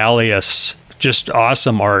of Malleus, just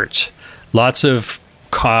awesome art. Lots of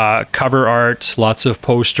cover art, lots of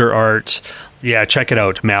poster art. Yeah, check it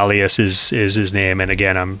out. Malleus is his name, and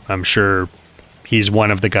again, I'm sure he's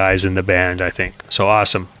one of the guys in the band, I think. So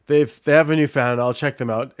awesome. They have a new fan. I'll check them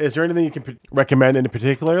out. Is there anything you can recommend in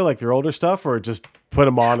particular, like their older stuff, or just put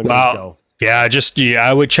them on and just go? Yeah,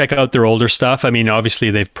 I would check out their older stuff. I mean, obviously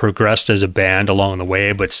they've progressed as a band along the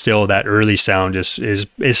way, but still that early sound is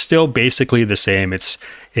still basically the same. It's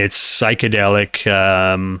psychedelic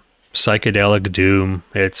doom.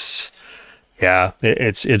 It's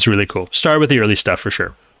really cool. Start with the early stuff for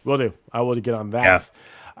sure. Will do. I will get on that. Yeah.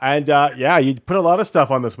 And you put a lot of stuff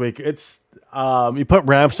on this week. It's you put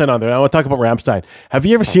Rammstein on there. I want to talk about Rammstein. Have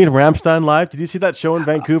you ever seen Rammstein live? Did you see that show in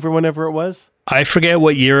Vancouver whenever it was? I forget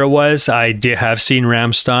what year it was. I have seen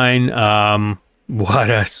Rammstein. What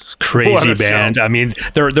a crazy band. Show. I mean,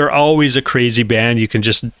 they're always a crazy band. You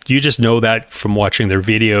just know that from watching their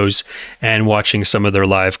videos and watching some of their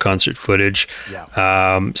live concert footage.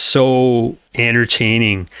 Yeah. So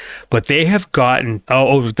entertaining. But they have gotten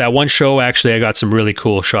that one show, actually I got some really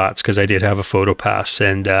cool shots because I did have a photo pass,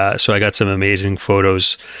 and so I got some amazing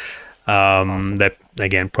photos awesome. That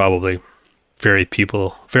again probably very few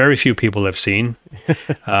people have seen.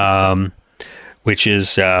 Which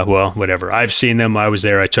is, whatever. I've seen them. I was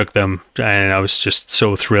there. I took them, and I was just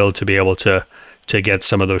so thrilled to be able to get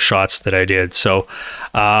some of those shots that I did. So,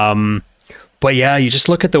 but yeah, you just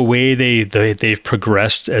look at the way they've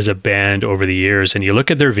progressed as a band over the years, and you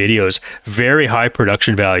look at their videos. Very high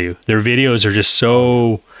production value. Their videos are just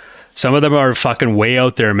so. Some of them are fucking way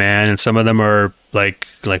out there, man, and some of them are like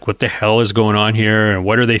what the hell is going on here, and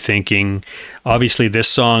what are they thinking? Obviously, this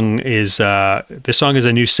song is a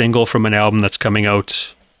new single from an album that's coming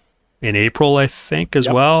out in April, I think, as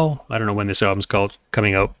well. I don't know when this album's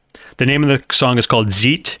coming out. The name of the song is called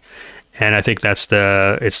Zeet, and I think it's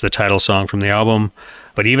the title song from the album.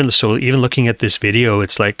 But even looking at this video,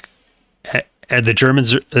 it's like. The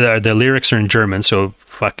Germans, the lyrics are in German, so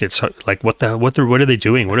fuck. It's like what are they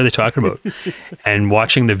doing? What are they talking about? And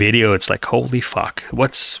watching the video, it's like holy fuck.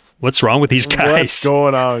 What's wrong with these guys? What's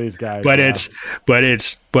going on with these guys? But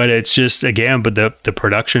it's just again. But the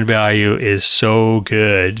production value is so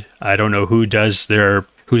good. I don't know who's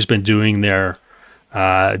been doing these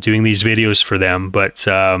videos for them, but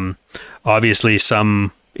obviously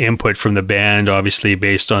some input from the band, obviously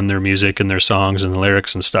based on their music and their songs and the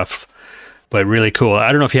lyrics and stuff. But really cool.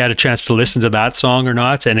 I don't know if you had a chance to listen to that song or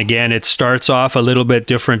not. And again, it starts off a little bit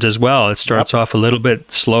different as well. It starts off a little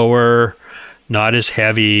bit slower, not as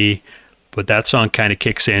heavy, but that song kind of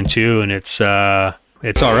kicks in too, and it's all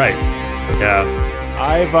right. Yeah.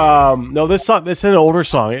 This song. This is an older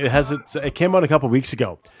song. It came out a couple weeks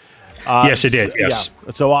ago. Yes, it did. Yes.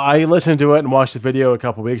 Yeah. So I listened to it and watched the video a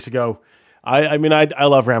couple weeks ago. I mean, I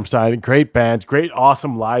love Rammstein. Great band, great,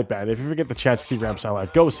 awesome live band. If you ever get the chance to see Rammstein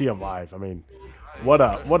live, go see them live. I mean, what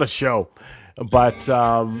a show. But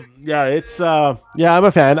yeah, I'm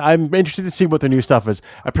a fan. I'm interested to see what their new stuff is.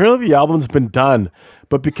 Apparently, the album's been done,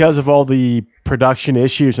 but because of all the production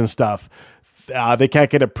issues and stuff, they can't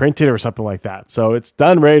get it printed or something like that. So it's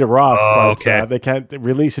done, ready to rock, but they can't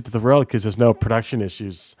release it to the world because there's no production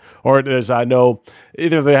issues, or there's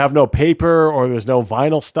either they have no paper, or there's no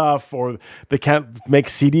vinyl stuff, or they can't make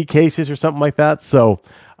CD cases or something like that. So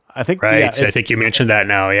I think I think you mentioned that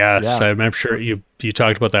now. Yes, Yeah. I'm sure you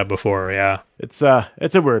talked about that before. Yeah, it's a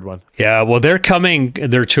weird one. Yeah. Well, they're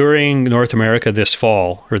touring North America this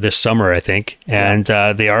fall or this summer, I think, and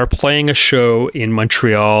they are playing a show in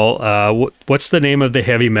Montreal. What's the name of the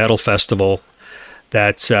heavy metal festival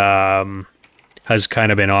that has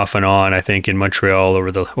kind of been off and on? I think in Montreal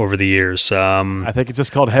over the years. I think it's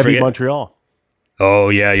just called Heavy Montreal. Oh,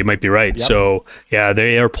 yeah, you might be right. Yep. So, yeah,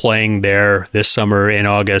 they are playing there this summer in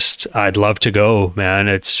August. I'd love to go, man.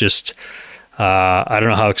 It's just, I don't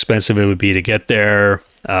know how expensive it would be to get there.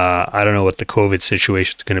 I don't know what the COVID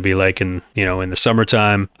situation is going to be like in the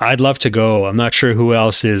summertime. I'd love to go. I'm not sure who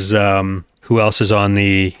else is on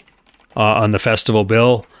the festival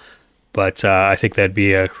bill, but I think that'd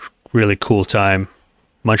be a really cool time.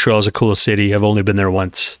 Montreal is a cool city. I've only been there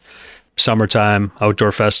once. Summertime,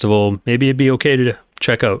 outdoor festival, maybe it'd be okay to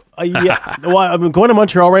check out. Yeah. Well, I mean, going to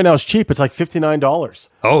Montreal right now is cheap. It's like $59.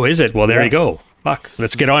 Oh, is it? Well, there you go. Fuck,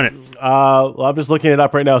 let's get on it. Well, I'm just looking it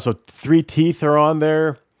up right now. So Three Teeth are on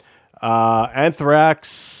there.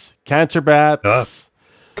 Anthrax, Cancer Bats.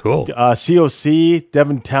 Cool. COC,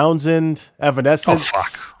 Devin Townsend, Evanescence. Oh,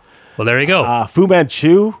 fuck. Well, there you go. Fu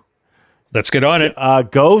Manchu. Let's get on it.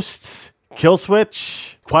 Ghost,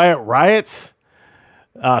 Killswitch, Quiet Riot.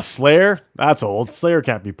 Slayer, that's old. Slayer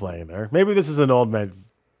can't be playing there. Maybe this is an old man.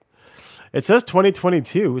 It says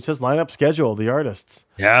 2022. It says lineup schedule, the artists.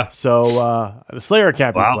 Yeah. So the Slayer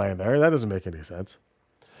can't be playing there. That doesn't make any sense.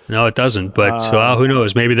 No, it doesn't. But who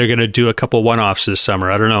knows? Maybe they're going to do a couple one-offs this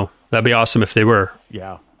summer. I don't know. That'd be awesome if they were.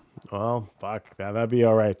 Yeah. Well, fuck. That'd be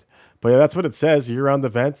all right. But yeah, that's what it says. Year-round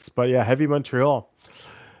events. But yeah, Heavy Montreal.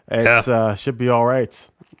 It should be all right.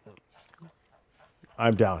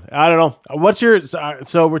 I'm down. I don't know. What's your...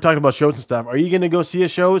 So we're talking about shows and stuff. Are you going to go see a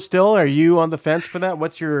show still? Are you on the fence for that?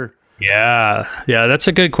 What's your... Yeah, that's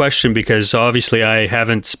a good question because obviously I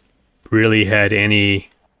haven't really had any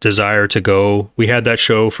desire to go. We had that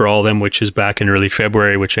show for all of them, which is back in early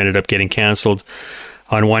February, which ended up getting canceled.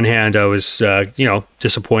 On one hand, I was,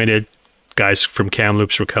 disappointed. Guys from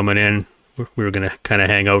Kamloops were coming in. We were going to kind of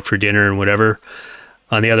hang out for dinner and whatever.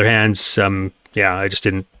 On the other hand, I just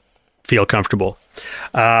didn't feel comfortable.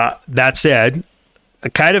 That said,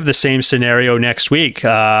 kind of the same scenario next week.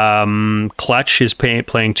 Clutch is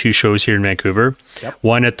playing two shows here in Vancouver. Yep.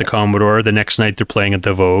 One at the Commodore. The next night they're playing at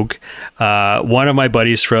the Vogue. One of my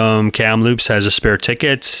buddies from Kamloops has a spare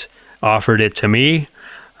ticket, offered it to me.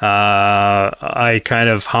 I kind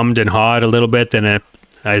of hummed and hawed a little bit. Then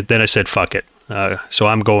I said, fuck it. So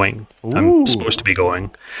I'm going. Ooh. I'm supposed to be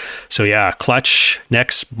going. So yeah, Clutch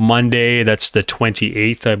next Monday. That's the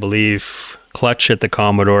 28th, I believe. Clutch at the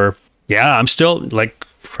Commodore. Yeah, I'm still, like,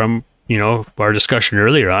 from, our discussion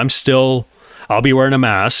earlier, I'll be wearing a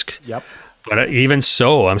mask. Yep. But even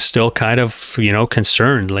so, I'm still kind of,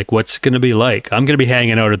 concerned. Like, what's it going to be like? I'm going to be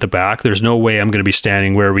hanging out at the back. There's no way I'm going to be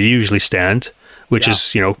standing where we usually stand, which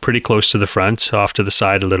is, pretty close to the front, off to the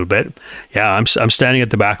side a little bit. Yeah, I'm standing at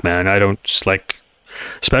the back, man. I don't,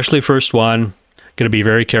 especially first one, going to be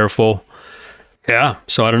very careful. Yeah,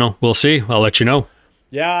 so I don't know. We'll see. I'll let you know.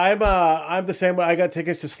 Yeah, I'm the same way. I got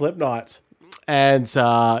tickets to Slipknot, and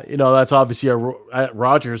that's obviously at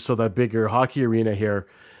Rogers, so the bigger hockey arena here.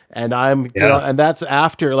 And and that's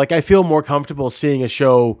after. Like, I feel more comfortable seeing a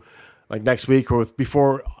show like next week or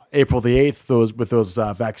before April the 8th. With those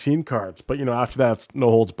vaccine cards, but after that, it's no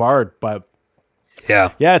holds barred. But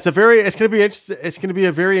yeah, it's gonna be interesting. It's gonna be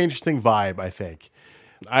a very interesting vibe, I think.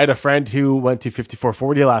 I had a friend who went to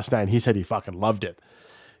 5440 last night, and he said he fucking loved it.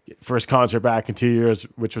 First concert back in 2 years,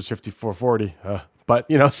 which was 5440. But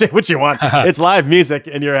say what you want. It's live music,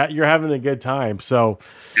 and you're having a good time. So,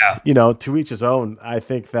 to each his own. I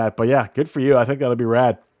think that. But yeah, good for you. I think that'll be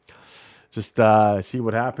rad. Just see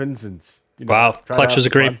what happens, and wow, Clutch is a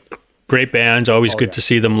great band. Always good to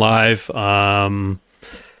see them live. I've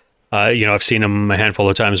seen them a handful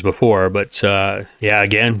of times before, but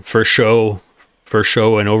again, first show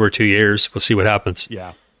in over 2 years. We'll see what happens.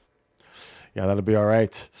 Yeah. Yeah, that'll be all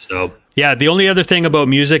right. So yeah, the only other thing about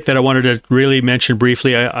music that I wanted to really mention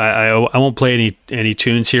briefly, I won't play any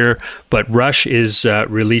tunes here, but Rush is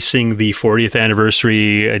releasing the 40th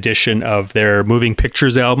anniversary edition of their Moving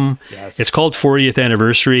Pictures album. Yes. It's called 40th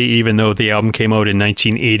Anniversary, even though the album came out in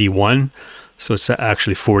 1981. So it's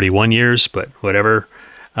actually 41 years, but whatever.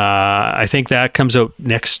 I think that comes out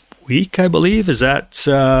next week, I believe. Is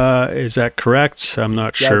that correct? I'm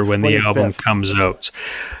not sure when the album comes out.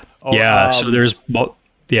 So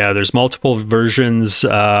there's multiple versions,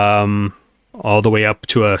 all the way up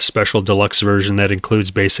to a special deluxe version that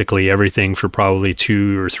includes basically everything for probably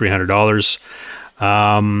 $200 or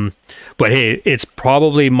 $300. But hey, it's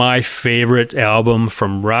probably my favorite album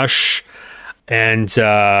from Rush, and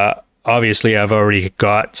obviously I've already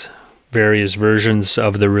got various versions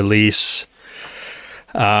of the release.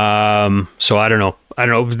 So I don't know.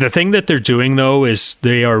 The thing that they're doing though is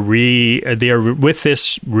they are with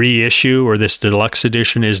this reissue or this deluxe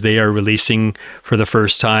edition is they are releasing for the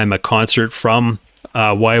first time a concert from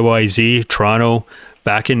YYZ Toronto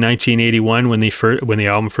back in 1981 when the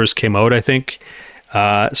album first came out, I think.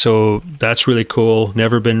 So that's really cool.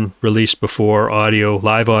 Never been released before.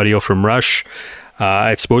 Live audio from Rush.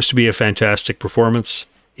 It's supposed to be a fantastic performance.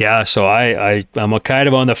 Yeah, so I'm kind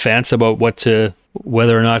of on the fence about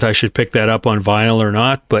whether or not I should pick that up on vinyl or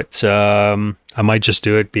not, but I might just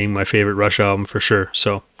do it, being my favorite Rush album for sure.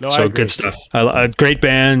 So good stuff. Great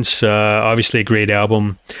bands, obviously a great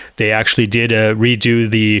album. They actually did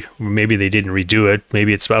maybe they didn't redo it,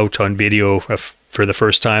 maybe it's out on video for the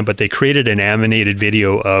first time, but they created an animated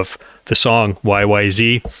video of the song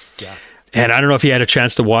YYZ. Yeah. And I don't know if you had a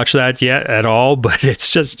chance to watch that yet at all, but it's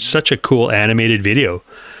just such a cool animated video.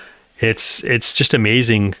 It's just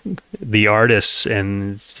amazing, the artists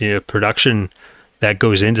and production that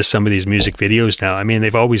goes into some of these music videos now. I mean,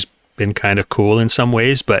 they've always been kind of cool in some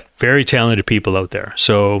ways, but very talented people out there.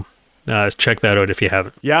 So check that out if you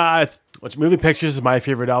haven't. Yeah, Moving Pictures is my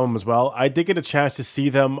favorite album as well. I did get a chance to see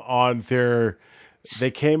them on they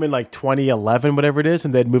came in like 2011, whatever it is,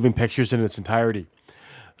 and they had Moving Pictures in its entirety.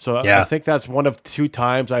 So I think that's one of 2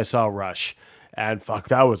 times I saw Rush. And fuck,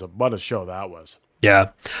 what a show that was. Yeah.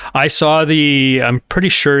 I saw I'm pretty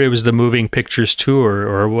sure it was the Moving Pictures tour,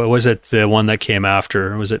 or was it the one that came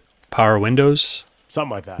after? Was it Power Windows?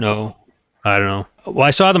 Something like that. No, I don't know. Well,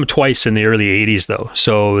 I saw them twice in the early 80s though.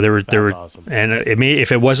 So there were awesome. And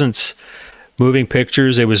if it wasn't Moving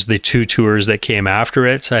Pictures, it was the 2 tours that came after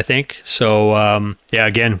it, I think. So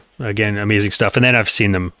again, amazing stuff. And then I've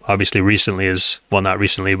seen them obviously recently not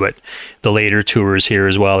recently, but the later tours here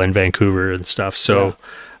as well in Vancouver and stuff. So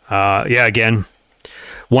again,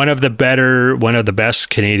 one of the best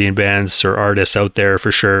Canadian bands or artists out there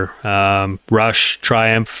for sure. Rush,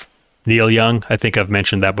 Triumph, Neil Young. I think I've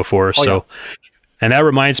mentioned that before. And that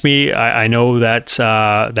reminds me, I know that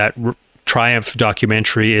Triumph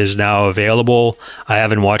documentary is now available. I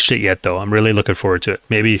haven't watched it yet though. I'm really looking forward to it.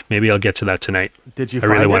 Maybe I'll get to that tonight. Did you? I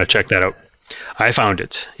really want to check that out. I found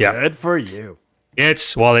it. Yeah. Good for you.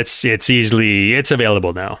 It's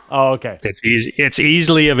available now. Oh, okay. It's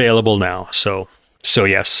easily available now. So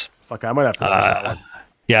yes. Fuck, I might have to watch that one.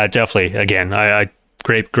 Yeah, definitely. Again,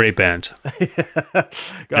 great band.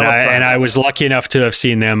 and I was lucky enough to have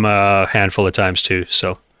seen them a handful of times too.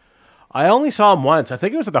 So I only saw them once. I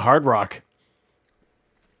think it was at the Hard Rock.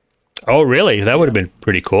 Oh, really? That would have been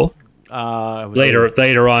pretty cool.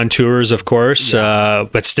 Later on tours, of course. Yeah.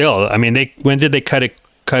 But still, I mean, when did they call it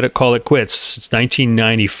quits? It's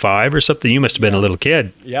 1995 or something. You must have been a little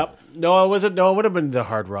kid. Yep. No, it wasn't. No, it would have been the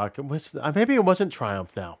Hard Rock. It was. Maybe it wasn't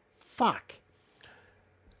Triumph now. Fuck.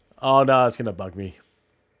 Oh no, it's gonna bug me.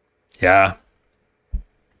 Yeah.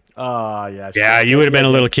 Yeah. Yeah, you would have been a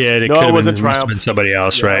little kid. It could have been, must have been somebody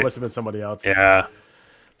else, right? It must have been somebody else. Yeah.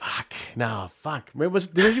 Fuck. No, fuck.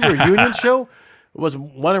 Did they do a reunion show? Was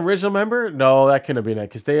one original member? No, that couldn't have been it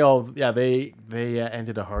because they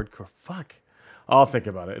ended a hardcore. Fuck. I'll think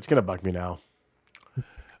about it. It's gonna bug me now.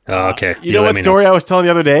 Oh, okay. You know what story I was telling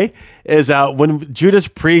the other day is when Judas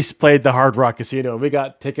Priest played the Hard Rock Casino, we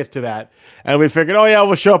got tickets to that, and we figured,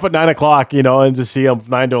 we'll show up at 9:00, and to see them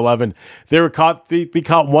 9 to 11. We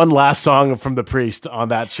caught one last song from the Priest on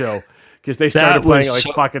that show because they started playing at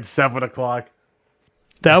fucking 7:00.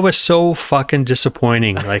 That was so fucking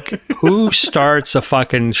disappointing. Like, who starts a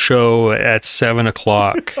fucking show at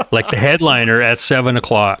 7:00? Like the headliner at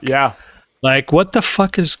 7:00? Yeah. Like, what the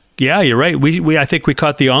fuck is... Yeah, you're right. I think we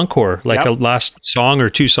caught the encore, like a last song or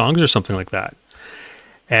 2 songs or something like that.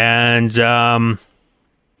 And,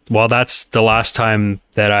 that's the last time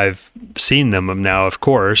that I've seen them now, of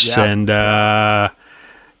course. Yeah. And,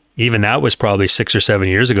 even that was probably 6 or 7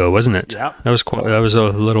 years ago, wasn't it? Yeah. That was a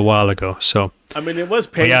little while ago. So I mean, it was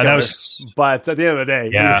paid, but at the end of the day,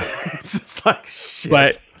 yeah, it's just like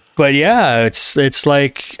shit. But yeah, it's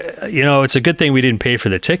like, it's a good thing we didn't pay for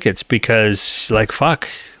the tickets, because like, fuck,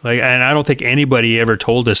 like, and I don't think anybody ever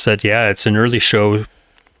told us that, yeah, it's an early show,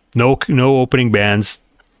 no opening bands,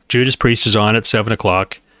 Judas Priest is on at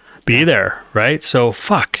 7:00, be there, right? So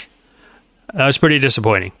fuck, that was pretty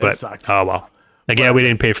disappointing, but sucked. Oh well. Like, yeah, we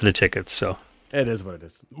didn't pay for the tickets, so It is what it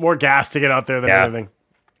is. More gas to get out there than anything.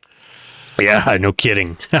 Yeah, no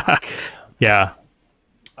kidding. Yeah.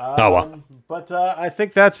 Oh well. But I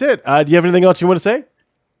think that's it. Do you have anything else you want to say?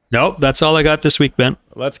 Nope, that's all I got this week, Ben.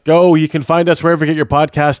 Let's go. You can find us wherever you get your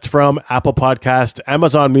podcast from: Apple Podcast,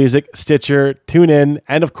 Amazon Music, Stitcher, TuneIn,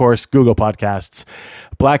 and of course, Google Podcasts.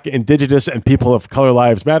 Black, Indigenous, and people of color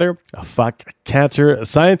lives matter. Fuck cancer.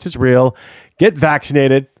 Science is real. Get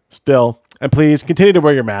vaccinated still. And please continue to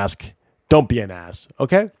wear your mask. Don't be an ass.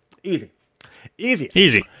 Okay? Easy.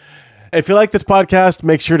 If you like this podcast,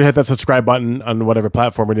 make sure to hit that subscribe button on whatever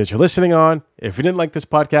platform it is you're listening on. If you didn't like this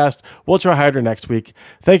podcast, we'll try harder next week.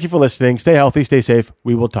 Thank you for listening. Stay healthy, stay safe.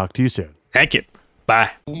 We will talk to you soon. Thank you. Bye.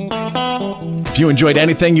 If you enjoyed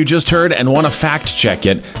anything you just heard and want to fact check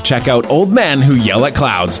it, check out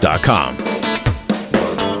oldmenwhoyellatclouds.com.